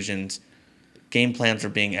confusions. Game plans are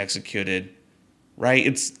being executed, right?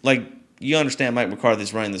 It's like, you understand Mike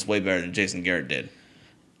McCarthy's running this way better than Jason Garrett did.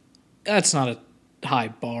 That's not a high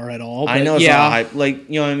bar at all. But I know it's yeah. not high. Like,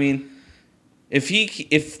 you know what I mean? If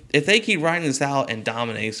they keep riding this out and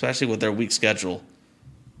dominate, especially with their weak schedule,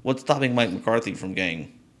 what's stopping Mike McCarthy from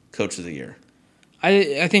getting Coach of the Year?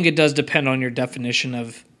 I think it does depend on your definition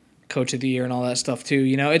of Coach of the Year and all that stuff too.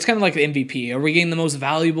 You know, it's kind of like the MVP. Are we getting the most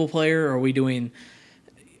valuable player, or are we doing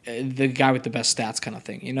the guy with the best stats kind of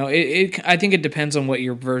thing? You know, I think it depends on what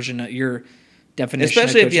your definition.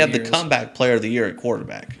 Especially of if you have the Coach of the Year is. comeback player of the year at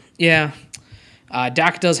quarterback. Yeah.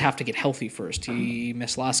 Dak does have to get healthy first. He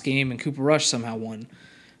missed last game, and Cooper Rush somehow won.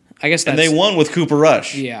 I guess that's... And they won with Cooper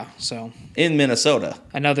Rush. Yeah, so... In Minnesota.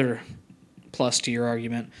 Another plus to your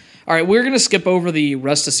argument. All right, we're going to skip over the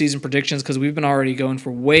rest of season predictions because we've been already going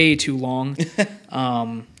for way too long.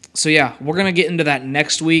 So, yeah, we're going to get into that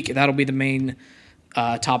next week. That'll be the main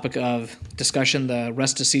topic of discussion, the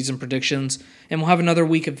rest of season predictions. And we'll have another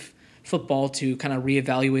week of football to kind of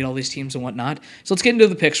reevaluate all these teams and whatnot. So let's get into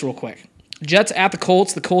the picks real quick. Jets at the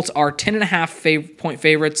Colts. The Colts are 10.5 point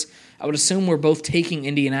favorites. I would assume we're both taking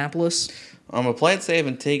Indianapolis. I'm going to play it safe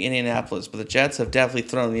and take Indianapolis, but the Jets have definitely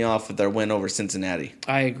thrown me off with their win over Cincinnati.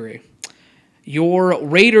 I agree. Your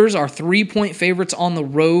Raiders are 3-point favorites on the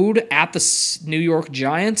road at the New York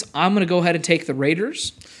Giants. I'm going to go ahead and take the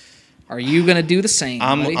Raiders. Are you going to do the same?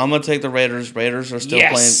 I'm going to take the Raiders. Raiders are still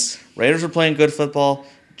playing. Raiders are playing good football.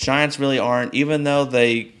 Giants really aren't, even though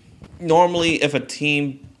they normally, if a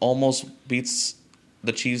team almost beats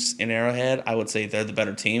the Chiefs in Arrowhead, I would say they're the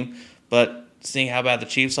better team. But seeing how bad the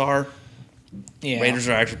Chiefs are, Raiders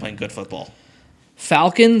are actually playing good football.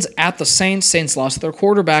 Falcons at the Saints. Saints lost their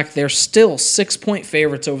quarterback. They're still 6-point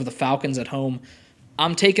favorites over the Falcons at home.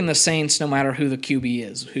 I'm taking the Saints no matter who the QB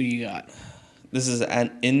is. Who you got? This is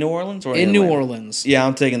in New Orleans or in New Orleans? Yeah,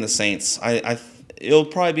 I'm taking the Saints. It'll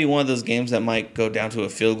probably be one of those games that might go down to a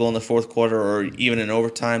field goal in the fourth quarter or even in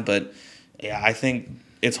overtime. But yeah, I think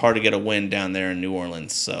it's hard to get a win down there in New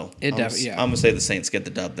Orleans. So I'm going to say the Saints get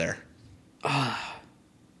the dub there.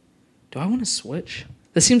 Do I want to switch?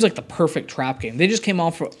 This seems like the perfect trap game. They just came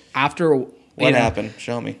off after. What happened?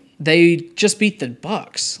 Show me. They just beat the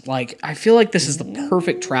Bucks. Like, I feel like this is the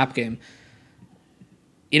perfect trap game.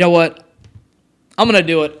 You know what? I'm going to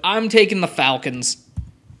do it. I'm taking the Falcons.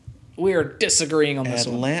 We are disagreeing on this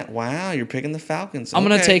one. Wow, you're picking the Falcons. I'm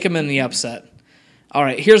going to take them in the upset. All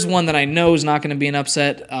right, here's one that I know is not going to be an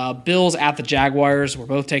upset. Bills at the Jaguars. We're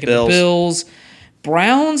both taking the Bills.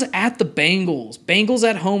 Browns at the Bengals. Bengals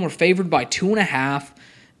at home are favored by 2.5.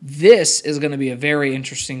 This is going to be a very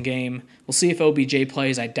interesting game. We'll see if OBJ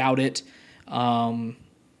plays. I doubt it. I'm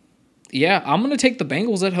going to take the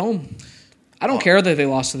Bengals at home. I don't care that they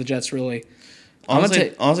lost to the Jets, really.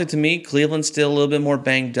 Honestly, to me, Cleveland's still a little bit more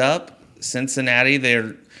banged up. Cincinnati,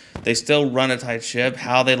 they still run a tight ship.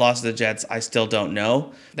 How they lost to the Jets, I still don't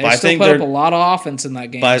know. They still put up a lot of offense in that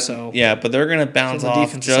game. But they're going to bounce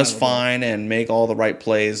off just fine and make all the right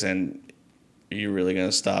plays. And are you really going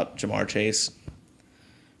to stop Jamar Chase?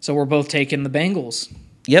 So we're both taking the Bengals.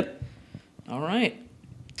 Yep. All right.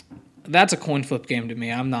 That's a coin flip game to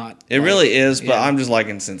me. I'm not. It really is, but I'm just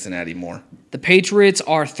liking Cincinnati more. The Patriots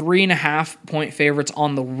are 3.5-point favorites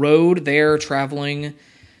on the road. They're traveling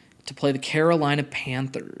to play the Carolina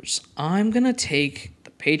Panthers. I'm going to take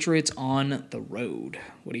the Patriots on the road.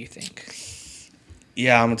 What do you think?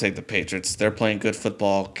 Yeah, I'm going to take the Patriots. They're playing good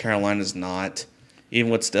football. Carolina's not.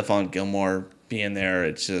 Even with Stephon Gilmore being there,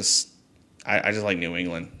 it's just... I just like New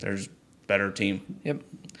England. There's a better team. Yep.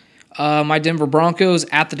 My Denver Broncos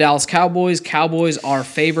at the Dallas Cowboys. Cowboys are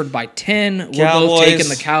favored by 10. We're both taking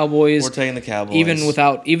the Cowboys. We're taking the Cowboys.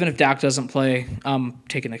 Even if Dak doesn't play, I'm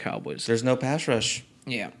taking the Cowboys. There's no pass rush.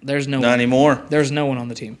 Yeah, there's no Not one. anymore. There's no one on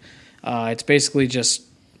the team. It's basically just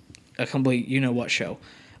a complete you-know-what show.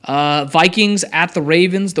 Vikings at the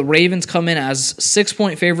Ravens. The Ravens come in as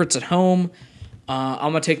 6-point favorites at home.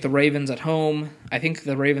 I'm going to take the Ravens at home. I think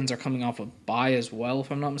the Ravens are coming off a bye as well,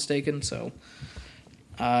 if I'm not mistaken. So,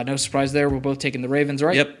 no surprise there. We're both taking the Ravens,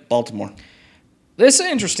 right? Yep, Baltimore. This is an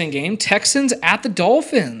interesting game. Texans at the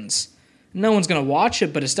Dolphins. No one's going to watch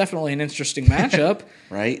it, but it's definitely an interesting matchup.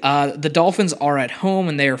 Right. The Dolphins are at home,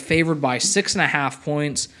 and they are favored by 6.5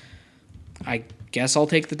 points. I guess I'll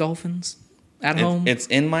take the Dolphins at home. It's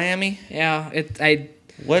in Miami? Yeah.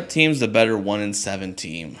 What team's the better 1-7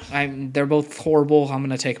 team? They're both horrible. I'm going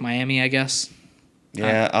to take Miami, I guess.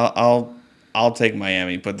 Yeah, I'll take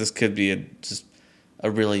Miami, but this could be just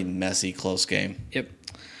a really messy, close game. Yep.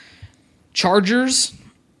 Chargers,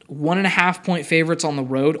 1.5-point favorites on the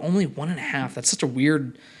road. Only 1.5. That's such a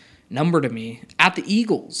weird number to me. At the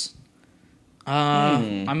Eagles.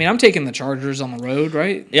 I'm taking the Chargers on the road,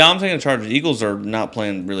 right? Yeah, I'm taking the Chargers. Eagles are not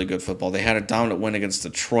playing really good football. They had a dominant win against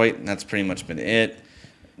Detroit, and that's pretty much been it.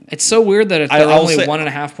 It's so weird that they're only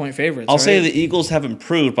 1.5-point favorites. I'll say the Eagles have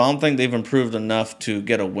improved, but I don't think they've improved enough to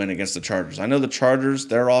get a win against the Chargers. I know the Chargers,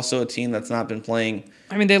 they're also a team that's not been playing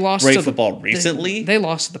they lost great football recently. They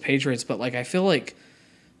lost to the Patriots, but I feel like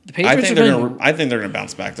the Patriots I think they're going to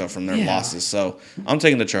bounce back, though, from their losses. So I'm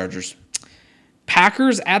taking the Chargers.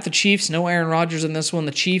 Packers at the Chiefs. No Aaron Rodgers in this one.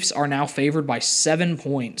 The Chiefs are now favored by 7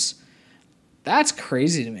 points. That's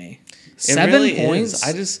crazy to me. 7 points.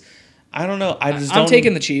 Is. I don't know. I'm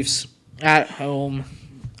taking the Chiefs at home.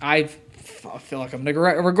 I feel like I'm going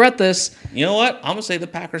to regret this. You know what? I'm going to say the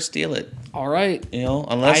Packers steal it. All right.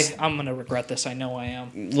 Unless I'm going to regret this. I know I am.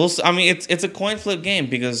 It's a coin flip game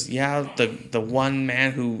because the one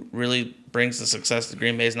man who really brings the success to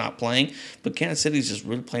Green Bay is not playing, but Kansas City's just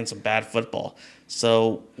really playing some bad football.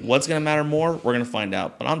 So what's going to matter more? We're going to find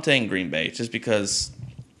out. But I'm taking Green Bay just because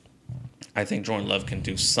I think Jordan Love can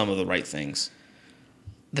do some of the right things.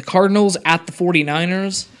 The Cardinals at the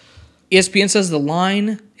 49ers. ESPN says the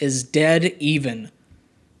line is dead even.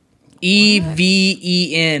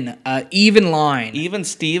 EVEN. Even line. Even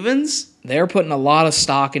Stevens? They're putting a lot of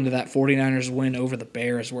stock into that 49ers win over the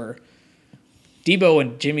Bears where Debo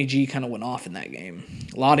and Jimmy G kind of went off in that game.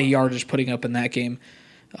 A lot of yardage putting up in that game.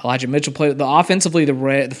 Elijah Mitchell played. Offensively, the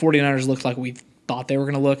 49ers looked like we thought they were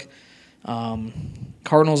going to look.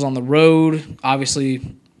 Cardinals on the road. Obviously,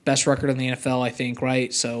 best record in the NFL, I think,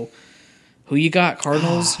 right? So, who you got?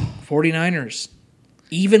 Cardinals, 49ers.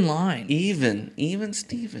 Even line. Even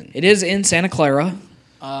Steven. It is in Santa Clara.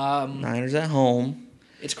 Niners at home.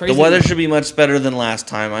 It's crazy. The weather should be much better than last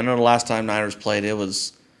time. I know the last time Niners played, it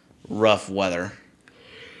was rough weather.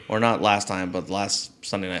 Or not last time, but last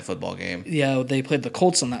Sunday night football game. Yeah, they played the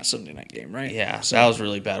Colts on that Sunday night game, right? Yeah, so that was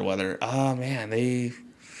really bad weather. Oh, man,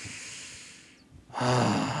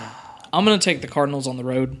 I'm going to take the Cardinals on the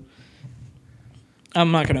road.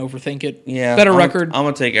 I'm not going to overthink it. Yeah, better record. I'm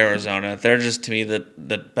going to take Arizona. They're just, to me, the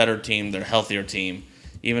better team. They're a healthier team.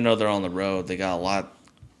 Even though they're on the road, they got a lot,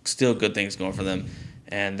 still good things going for them.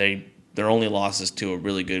 And their only loss is to a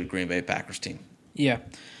really good Green Bay Packers team. Yeah.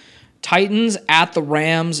 Titans at the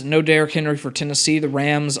Rams. No Derrick Henry for Tennessee. The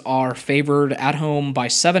Rams are favored at home by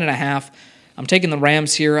 7.5. I'm taking the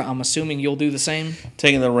Rams here. I'm assuming you'll do the same.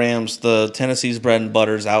 Taking the Rams. The Tennessee's bread and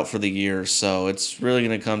butter's out for the year, so it's really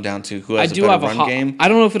going to come down to who has a better run game. I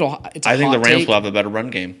don't know if I think the Rams will have a better run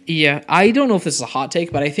game. Yeah, I don't know if this is a hot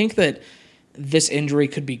take, but I think that this injury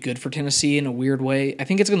could be good for Tennessee in a weird way. I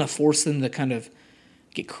think it's going to force them to kind of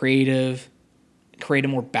get creative, create a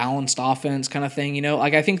more balanced offense kind of thing.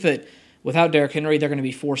 I think that without Derrick Henry, they're going to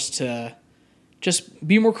be forced to just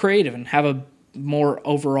be more creative and have a more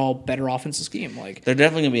overall better offensive scheme. They're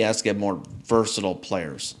definitely going to be asked to get more versatile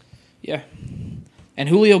players. Yeah. And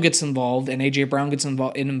Julio gets involved, and A.J. Brown gets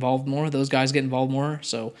involved more. Those guys get involved more.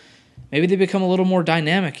 So maybe they become a little more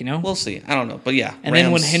dynamic, We'll see. I don't know. But yeah. And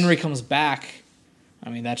then when Henry comes back,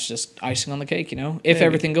 that's just icing on the cake, if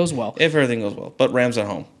everything goes well. If everything goes well. But Rams at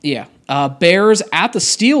home. Yeah. Bears at the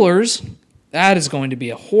Steelers. That is going to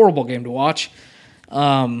be a horrible game to watch.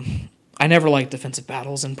 I never like defensive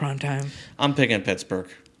battles in primetime. I'm picking Pittsburgh.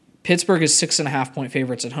 Pittsburgh is 6.5-point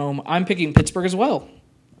favorites at home. I'm picking Pittsburgh as well.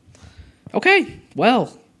 Okay,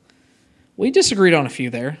 well, we disagreed on a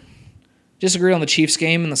few there. Disagreed on the Chiefs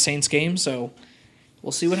game and the Saints game, so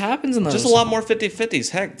we'll see what happens in those. Just a lot more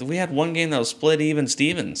 50-50s. Heck, we had one game that was split even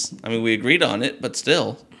Stevens. We agreed on it, but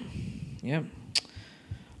still. Yeah.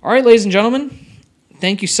 All right, ladies and gentlemen,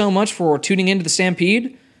 thank you so much for tuning into the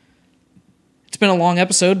Stampede. It's been a long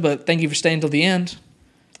episode, but thank you for staying till the end.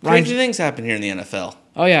 Crazy things happen here in the NFL.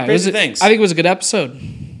 Oh, yeah. Crazy things. I think it was a good episode.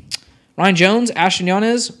 Ryan Jones, Ashton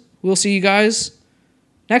Yanez, we'll see you guys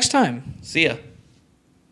next time. See ya.